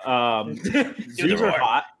 Zoos are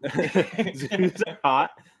hot. Zoos are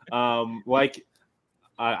hot.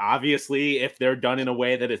 Obviously, if they're done in a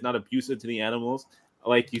way that is not abusive to the animals,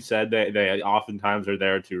 like you said, they oftentimes are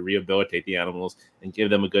there to rehabilitate the animals and give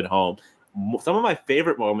them a good home. Some of my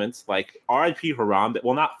favorite moments, like R.I.P. Haram,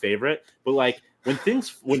 well, not favorite, but like when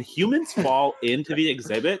humans fall into the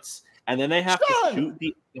exhibits and then they have to shoot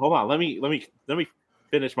the. Hold on, let me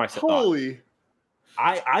finish my thought.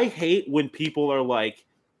 I hate when people are like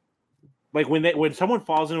when someone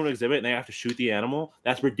falls into an exhibit and they have to shoot the animal.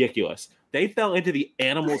 That's ridiculous. They fell into the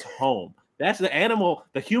animal's home. That's the animal.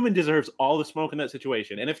 The human deserves all the smoke in that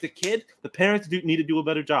situation. And if the parents need to do a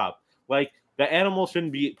better job. Like, the animal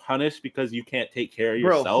shouldn't be punished because you can't take care of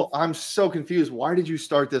yourself. Bro, I'm so confused. Why did you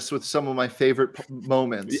start this with some of my favorite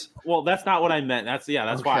moments? Well, that's not what I meant. That's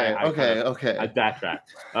why. I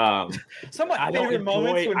backtracked. Some of my favorite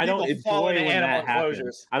moments when people fall into animal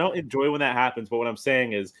enclosures. I don't enjoy when that happens, but what I'm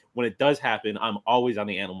saying is when it does happen, I'm always on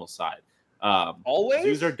the animal side. Always?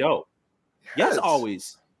 Zoos are dope. Yes,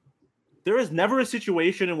 always. There is never a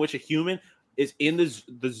situation in which a human is in the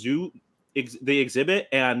zoo, the exhibit,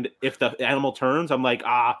 and if the animal turns, I'm like,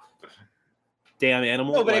 damn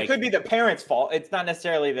animal. No, but it could be the parents' fault. It's not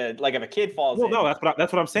necessarily if a kid falls in. No, that's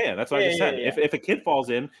what I'm saying. That's what I just said. Yeah. If a kid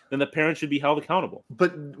falls in, then the parent should be held accountable.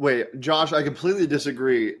 But wait, Josh, I completely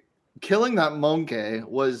disagree. killing that monkey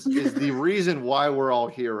is the reason why we're all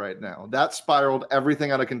here right now. That spiraled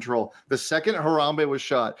everything out of control. The second Harambe was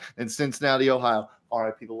shot in Cincinnati, Ohio,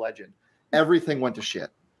 RIP the legend, everything went to shit.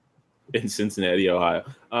 In Cincinnati,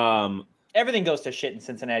 Ohio. Everything goes to shit in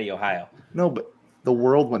Cincinnati, Ohio. No, but the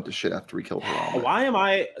world went to shit after we killed Harambe. Why am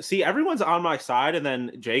I... See, everyone's on my side, and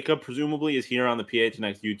then Jacob presumably is here on the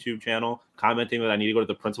PHNX YouTube channel commenting that I need to go to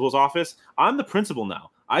the principal's office. I'm the principal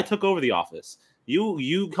now. I took over the office.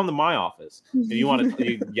 You come to my office, and you want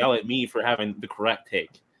to yell at me for having the correct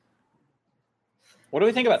take. What do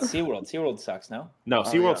we think about SeaWorld? SeaWorld sucks, no? No,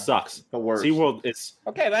 SeaWorld sucks. The worst. SeaWorld is...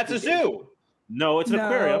 Okay, that's a zoo. No, it's an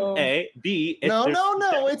aquarium. A, B. No.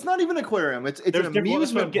 It's not even an aquarium. It's an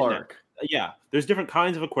amusement park. Yeah, there's different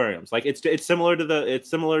kinds of aquariums. Like it's similar to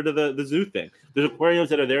the zoo thing. There's aquariums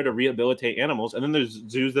that are there to rehabilitate animals, and then there's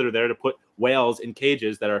zoos that are there to put whales in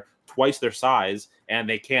cages that are twice their size and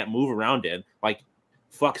they can't move around in. Like,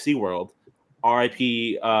 fuck SeaWorld.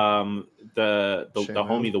 R.I.P. The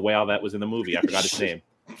homie, the whale that was in the movie. I forgot his name.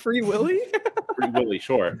 Free Willy. Free Willy,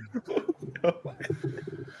 sure.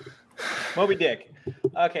 Moby Dick.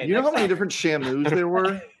 Okay. You know how many different Shamus there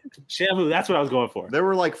were? Shamu, that's what I was going for. There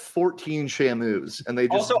were like 14 Shamus, and they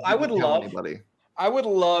just also. I would love anybody. I would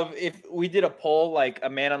love if we did a poll, like a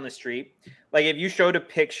man on the street, like if you showed a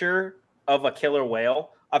picture of a killer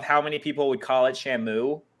whale, of how many people would call it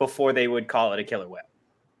Shamu before they would call it a killer whale.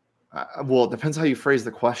 Well, it depends how you phrase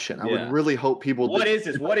the question. I would really hope people. What is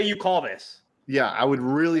this? What do you call this? Yeah, I would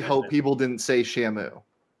really hope people didn't say Shamu.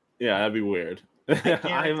 Yeah, that'd be weird.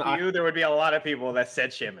 There would be a lot of people that said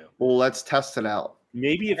Shamu. Well, let's test it out.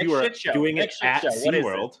 Maybe if you were doing it at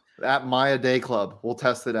SeaWorld. At Maya Day Club. We'll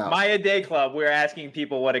test it out. Maya Day Club, we're asking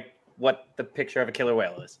people what the picture of a killer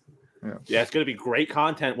whale is. Yeah, it's going to be great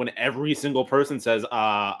content when every single person says,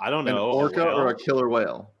 I don't know. An orca or a killer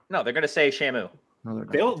whale? No, they're going to say Shamu.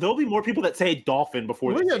 No, there'll be more people that say dolphin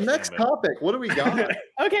before they say next Shamu. topic. What do we got?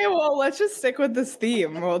 Okay, well, let's just stick with this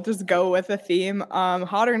theme. We'll just go with the theme.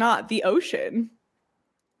 Hot or not, the ocean.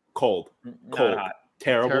 Cold. Hot.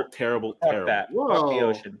 Terrible. Fuck that. Fuck the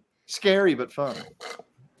ocean. Scary but fun.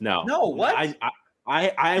 No. No, what?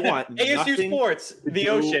 I want ASU Sports, the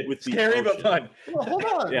ocean. With the Scary ocean. but fun. Well, hold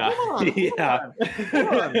on. Yeah. Hold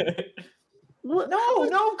on.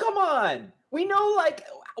 No, come on. We know, like,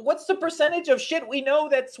 what's the percentage of shit we know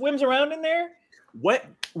that swims around in there? What?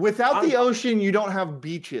 Without the ocean, you don't have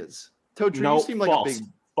beaches. Totri, No, you seem like false. a big...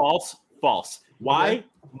 False. Why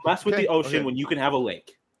mess with the ocean when you can have a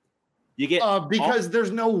lake? You get because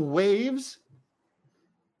there's no waves.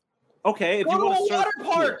 Okay, if Go you want to a water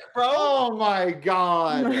park, bro. Oh my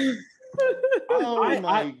god.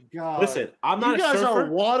 My god. Listen, I'm not you a guys surfer.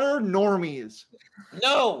 are water normies.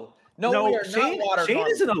 No, we are Shane, not water Shane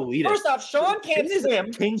normies. is an elitist. First off, Sean can't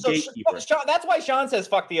swim. King So gatekeeper. Sean, that's why Sean says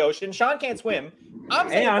fuck the ocean. Sean can't swim. I'm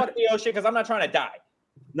saying fuck the ocean because I'm not trying to die.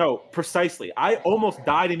 No, precisely. I almost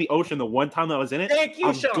died in the ocean the one time that I was in it. Thank you,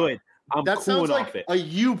 I'm Sean. good. I'm That cooling sounds like off it. a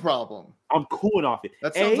you problem. I'm cooling off it.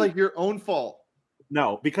 That sounds like your own fault.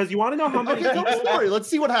 No, because you want to know how many Okay, tell the story. Let's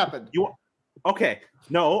see what happened. Okay.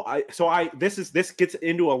 No, this gets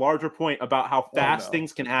into a larger point about how fast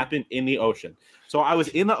things can happen in the ocean. So I was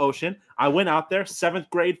in the ocean. I went out there, 7th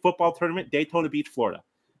grade football tournament, Daytona Beach, Florida.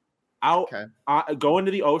 Go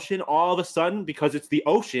into the ocean, all of a sudden, because it's the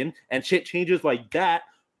ocean and shit changes like that,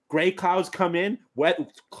 gray clouds come in,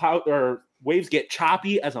 waves get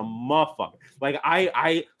choppy as a motherfucker. Like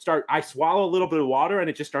I swallow a little bit of water and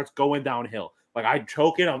it just starts going downhill. Like I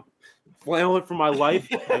choke it, I'm flailing for my life.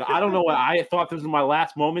 Like, I don't know what I thought. This was my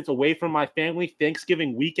last moments away from my family.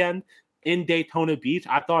 Thanksgiving weekend in Daytona Beach.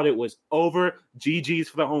 I thought it was over. GG's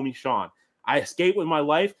for the homie Sean. I escaped with my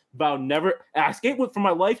life from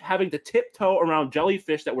my life having to tiptoe around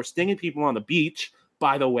jellyfish that were stinging people on the beach,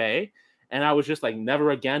 by the way. And I was just like,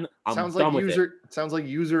 never again. I'm done with it. Sounds like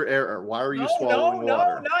user error. Why are you swallowing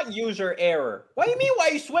water? No, not user error. What do you mean? Why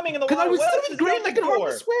are you swimming in the water? Because I was What 7th grade and I could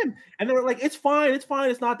hardly swim. And they were like, it's fine,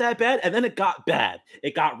 it's not that bad. And then it got bad.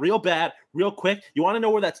 It got real bad, real quick. You want to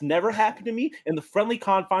know where that's never happened to me? In the friendly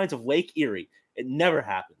confines of Lake Erie. It never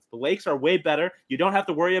happens. The lakes are way better. You don't have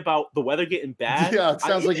to worry about the weather getting bad. Yeah, it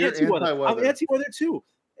sounds like you're anti-weather. I'm anti-weather too.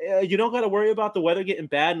 You don't got to worry about the weather getting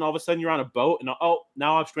bad, and all of a sudden you're on a boat, and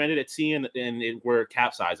now I'm stranded at sea, and we're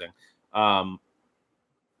capsizing. Leah,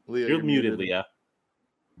 you're muted, Leah.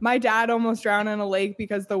 My dad almost drowned in a lake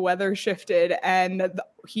because the weather shifted, and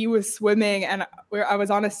he was swimming, and I was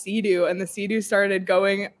on a Sea-Doo, and the Sea-Doo started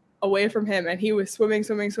going away from him, and he was swimming,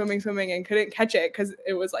 and couldn't catch it because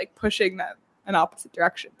it was like pushing them in opposite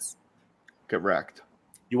directions. Get wrecked.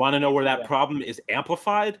 You want to know where that problem is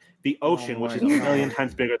amplified? The ocean, which is a million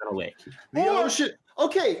times bigger than a lake. The ocean.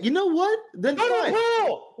 Okay, you know what? Then Go to the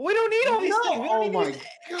pool. We don't need all these things. We don't Oh need my these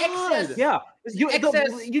God. excess. Yeah,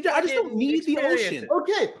 excess I just don't need the ocean.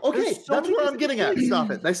 Okay, There's so that's many where I'm things getting to at. do.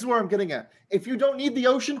 Stop it. This is where I'm getting at. If you don't need the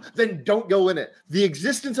ocean, then don't go in it. The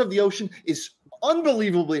existence of the ocean is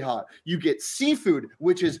unbelievably hot. You get seafood,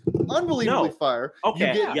 which is unbelievably fire.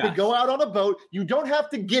 Okay, You get to go out on a boat. You don't have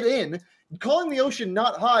to get in. Calling the ocean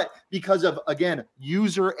not hot because of, again,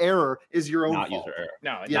 user error is your own fault. User error.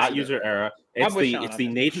 No, Yes, Not it user error. I'm It's with the Sean it's on the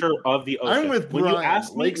this. nature of the ocean. I'm with When you Brian.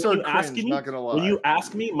 ask me, Lakes when are you ask cringe, me, not gonna lie. when you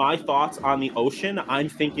ask me my thoughts on the ocean, I'm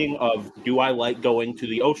thinking of, do I like going to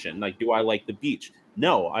the ocean? Like, do I like the beach?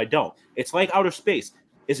 No, I don't. It's like outer space.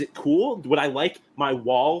 Is it cool? Would I like my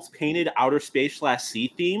walls painted outer space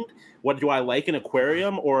 /sea themed? What do I like, an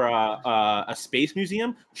aquarium or a space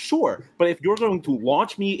museum? Sure, but if you're going to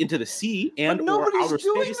launch me into the sea and or outer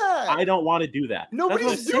space, I don't want to do that.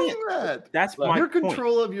 Nobody's doing that. That's my Your point.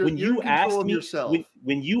 control of your When you ask me, yourself.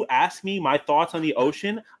 when you ask me my thoughts on the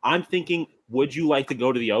ocean, I'm thinking, would you like to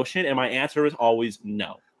go to the ocean? And my answer is always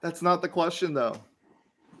no. That's not the question, though.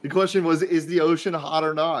 The question was, is the ocean hot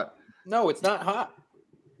or not? No, it's not hot.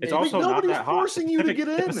 It's also not nobody's that hot. forcing you to get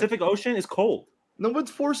in. The Pacific Ocean is cold. No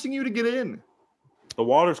one's forcing you to get in. The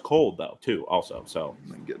water's cold though, too. Also, so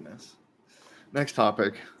my goodness. Next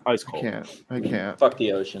topic. Ice cold. I can't. Fuck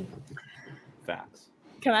the ocean. Facts.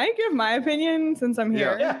 Can I give my opinion since I'm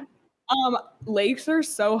here? Yeah. Lakes are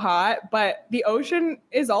so hot, but the ocean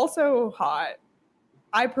is also hot.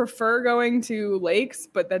 I prefer going to lakes,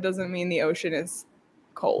 but that doesn't mean the ocean is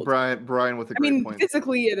cold. Brian with a great point.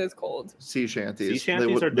 Physically it is cold. Sea shanties. Sea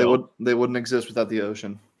shanties are dope. They wouldn't exist without the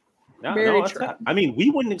ocean. Very that's true. not- I mean, we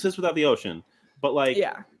wouldn't exist without the ocean, but like,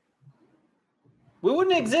 Yeah. We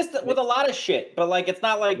wouldn't exist with a lot of shit, but like it's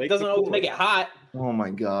not like it doesn't always make it hot. Oh my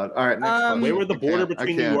God. All right, next question. where would the border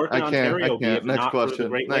between New York and Ontario be if Next not for the question.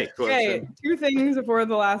 Great Next Lakes? Okay, question. 2 things before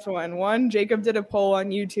the last one. One, Jacob did a poll on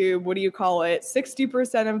YouTube. What do you call it?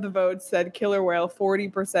 60% of the votes said killer whale,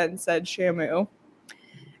 40% said Shamu.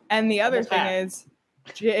 And the other thing is,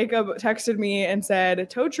 Jacob texted me and said,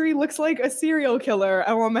 Totri looks like a serial killer,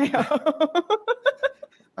 LMAO.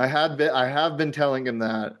 I have been telling him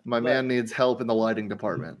that my man needs help in the lighting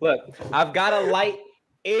department. Look, I've got a light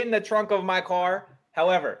in the trunk of my car.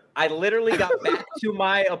 However, I literally got back to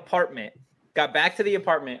my apartment, got back to the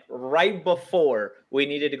apartment right before we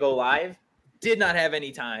needed to go live. Did not have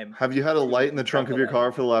any time. Have you had a light in the trunk of your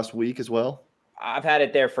car for the last week as well? I've had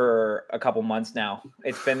it there for a couple months now.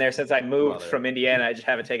 It's been there since I moved from Indiana. I just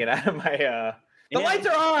haven't taken it out of my. The lights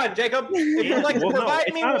are on, Jacob. If you'd like to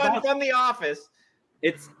provide me one from the office.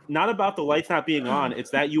 It's not about the lights not being on. It's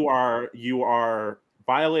that you are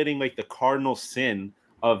violating like the cardinal sin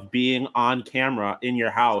of being on camera in your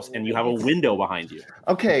house, and you have a window behind you.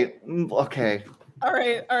 Okay. All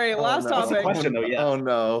right. Last topic. Question though, yeah. Oh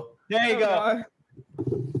no. There you go.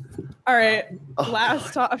 All right.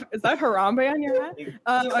 Last topic. Is that Harambe on your head?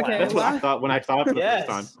 Okay. That's what I thought when I saw it for the first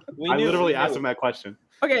time. I literally asked him that question.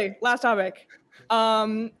 Okay. Last topic.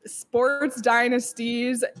 Sports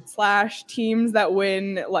dynasties / teams that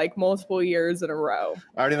win like multiple years in a row.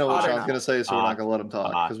 I already know what Sean's going to say, so we're not going to let him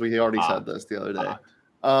talk because we already said this the other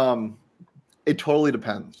day. It totally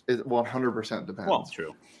depends. It 100% depends. Well,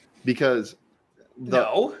 true. Because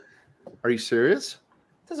no. Are you serious?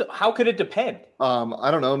 How could it depend?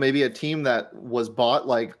 I don't know. Maybe a team that was bought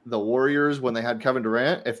like the Warriors when they had Kevin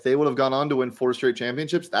Durant, if they would have gone on to win 4 straight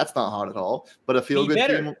championships, that's not hot at all. But a feel-good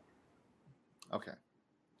team.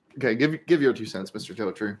 Okay. Give your 2 cents, Mr.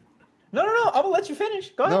 Totri. No. I'm gonna let you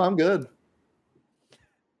finish. Go ahead. No, I'm good.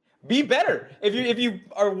 Be better. If you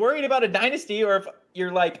are worried about a dynasty, or if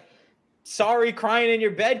you're like sorry crying in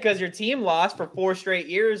your bed because your team lost for 4 straight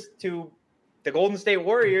years to the Golden State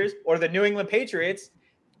Warriors or the New England Patriots,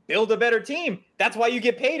 build a better team. That's why you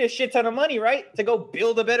get paid a shit ton of money, right? To go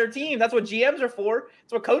build a better team. That's what GMs are for.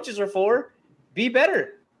 That's what coaches are for. Be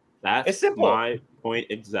better. It's simple. My point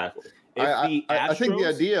exactly. I think the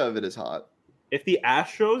idea of it is hot. If the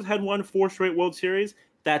Astros had won 4 straight World Series,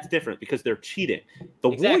 that's different because they're cheating. The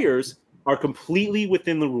Warriors are completely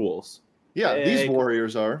within the rules. Yeah, these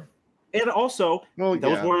Warriors are. And also,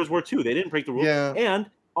 those Warriors were too. They didn't break the rules. Yeah. And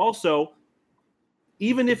also,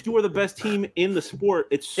 even if you are the best team in the sport,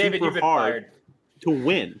 it's super hard to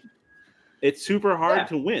win. It's super hard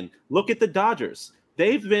to win. Look at the Dodgers.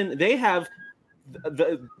 They have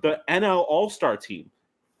the NL All-Star team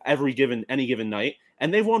any given night,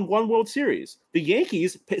 and they've won 1 World Series. The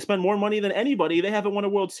Yankees spend more money than anybody. They haven't won a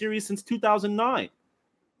World Series since 2009.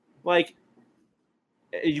 Like,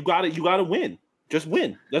 you gotta win. Just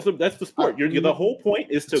win. That's the sport. The whole point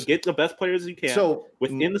is to get the best players you can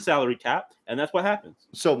within the salary cap, and that's what happens.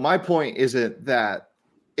 So my point isn't that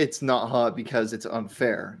it's not hot because it's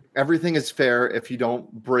unfair. Everything is fair if you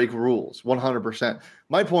don't break rules, 100%.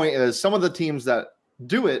 My point is some of the teams that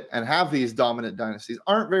do it and have these dominant dynasties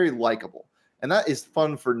aren't very likable. And that is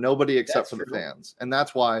fun for nobody except for the fans. And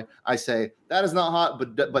that's why I say that is not hot,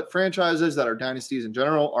 but franchises that are dynasties in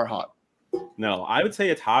general are hot. No, I would say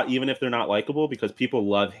it's hot even if they're not likable because people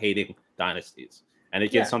love hating dynasties. And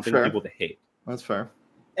it gives something for people to hate. That's fair.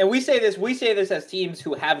 And we say this as teams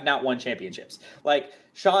who have not won championships. Like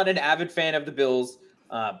Sean, an avid fan of the Bills.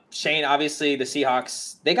 Shane, obviously the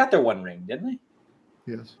Seahawks, they got their one ring, didn't they?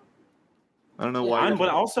 Yes. I don't know why. I'm not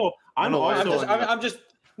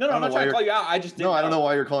trying to call you out. I just didn't know. I don't know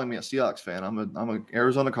why you're calling me a Seahawks fan. I'm a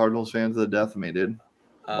Arizona Cardinals fan to the death of me, dude.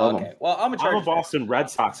 Love them. Well, I'm a Boston Red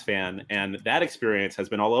Sox fan, and that experience has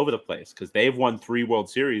been all over the place because they've won 3 World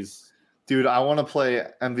Series. Dude, I want to play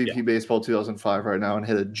MVP Baseball 2005 right now and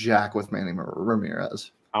hit a jack with Manny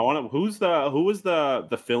Ramirez. Who was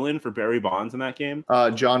the fill-in for Barry Bonds in that game?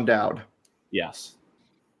 John Dowd. Yes.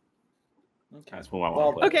 Okay. That's what I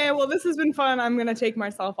want to play. Okay, well, this has been fun. I'm gonna take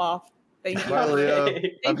myself off. Thank you.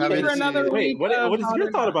 Thank you for another week. What is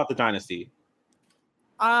your thought about the dynasty?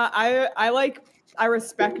 I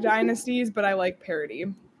respect dynasties, but I like parity.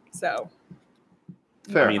 So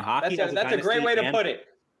fair. I mean, hockey that's a great way to put it.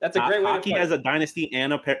 That's a great way to put it. Hockey has a dynasty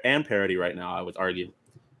and parity right now, I would argue.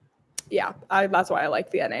 Yeah, that's why I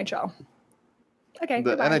like the NHL. Okay.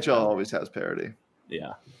 The NHL always has parity.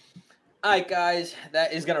 Yeah. All right, guys,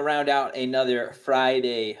 that is going to round out another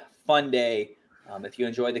Friday fun day. If you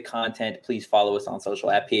enjoyed the content, please follow us on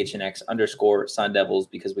social at PHNX_Sun Devils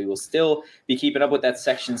because we will still be keeping up with that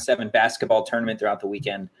Section 7 basketball tournament throughout the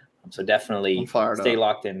weekend. So definitely stay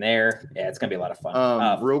locked in there. Yeah, it's going to be a lot of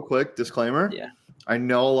fun. Real quick disclaimer. Yeah. I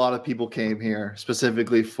know a lot of people came here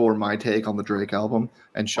specifically for my take on the Drake album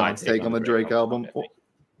and Sean's take on the Drake album.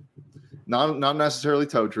 Not necessarily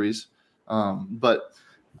toe trees, but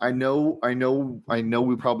I know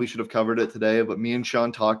we probably should have covered it today, but me and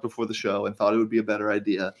Sean talked before the show and thought it would be a better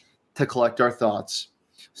idea to collect our thoughts,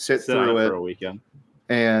 sit through it for a weekend,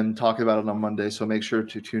 and talk about it on Monday. So make sure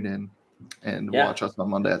to tune in and watch us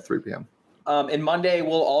on Monday at 3 p.m. And Monday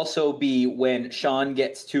will also be when Sean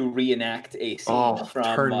gets to reenact a scene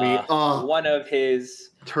from one of his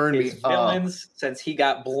villains since he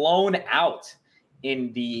got blown out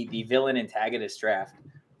in the villain antagonist draft.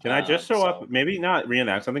 Can I just show up? Maybe not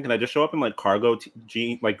reenact something. Can I just show up in like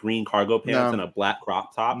like green cargo pants and a black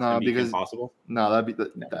crop top? No, because impossible. No, that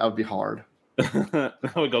would be hard.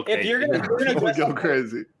 That would go crazy. If you're gonna go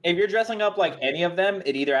crazy. If you're dressing up like any of them,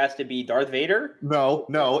 it either has to be Darth Vader. No,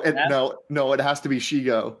 it has to be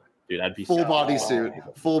Shigo. Dude, I'd be full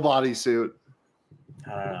bodysuit.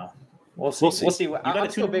 I don't know. We'll see. I'm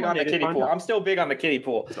still big on the kiddie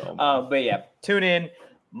pool. But yeah, tune in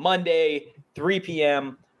Monday, 3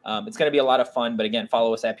 p.m. It's going to be a lot of fun. But again,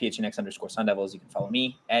 follow us at PHNX_Sun Devils. You can follow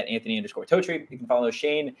me at Anthony_Totri. You can follow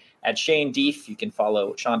Shane at Shane Deef. You can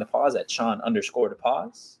follow Sean DePause at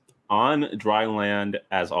Sean_DePause. On dry land,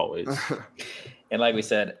 as always. And like we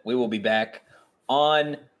said, we will be back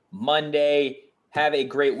on Monday. Have a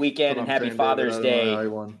great weekend and happy Father's Day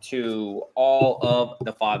to all of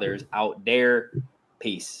the fathers out there.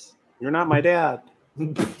 Peace. You're not my dad.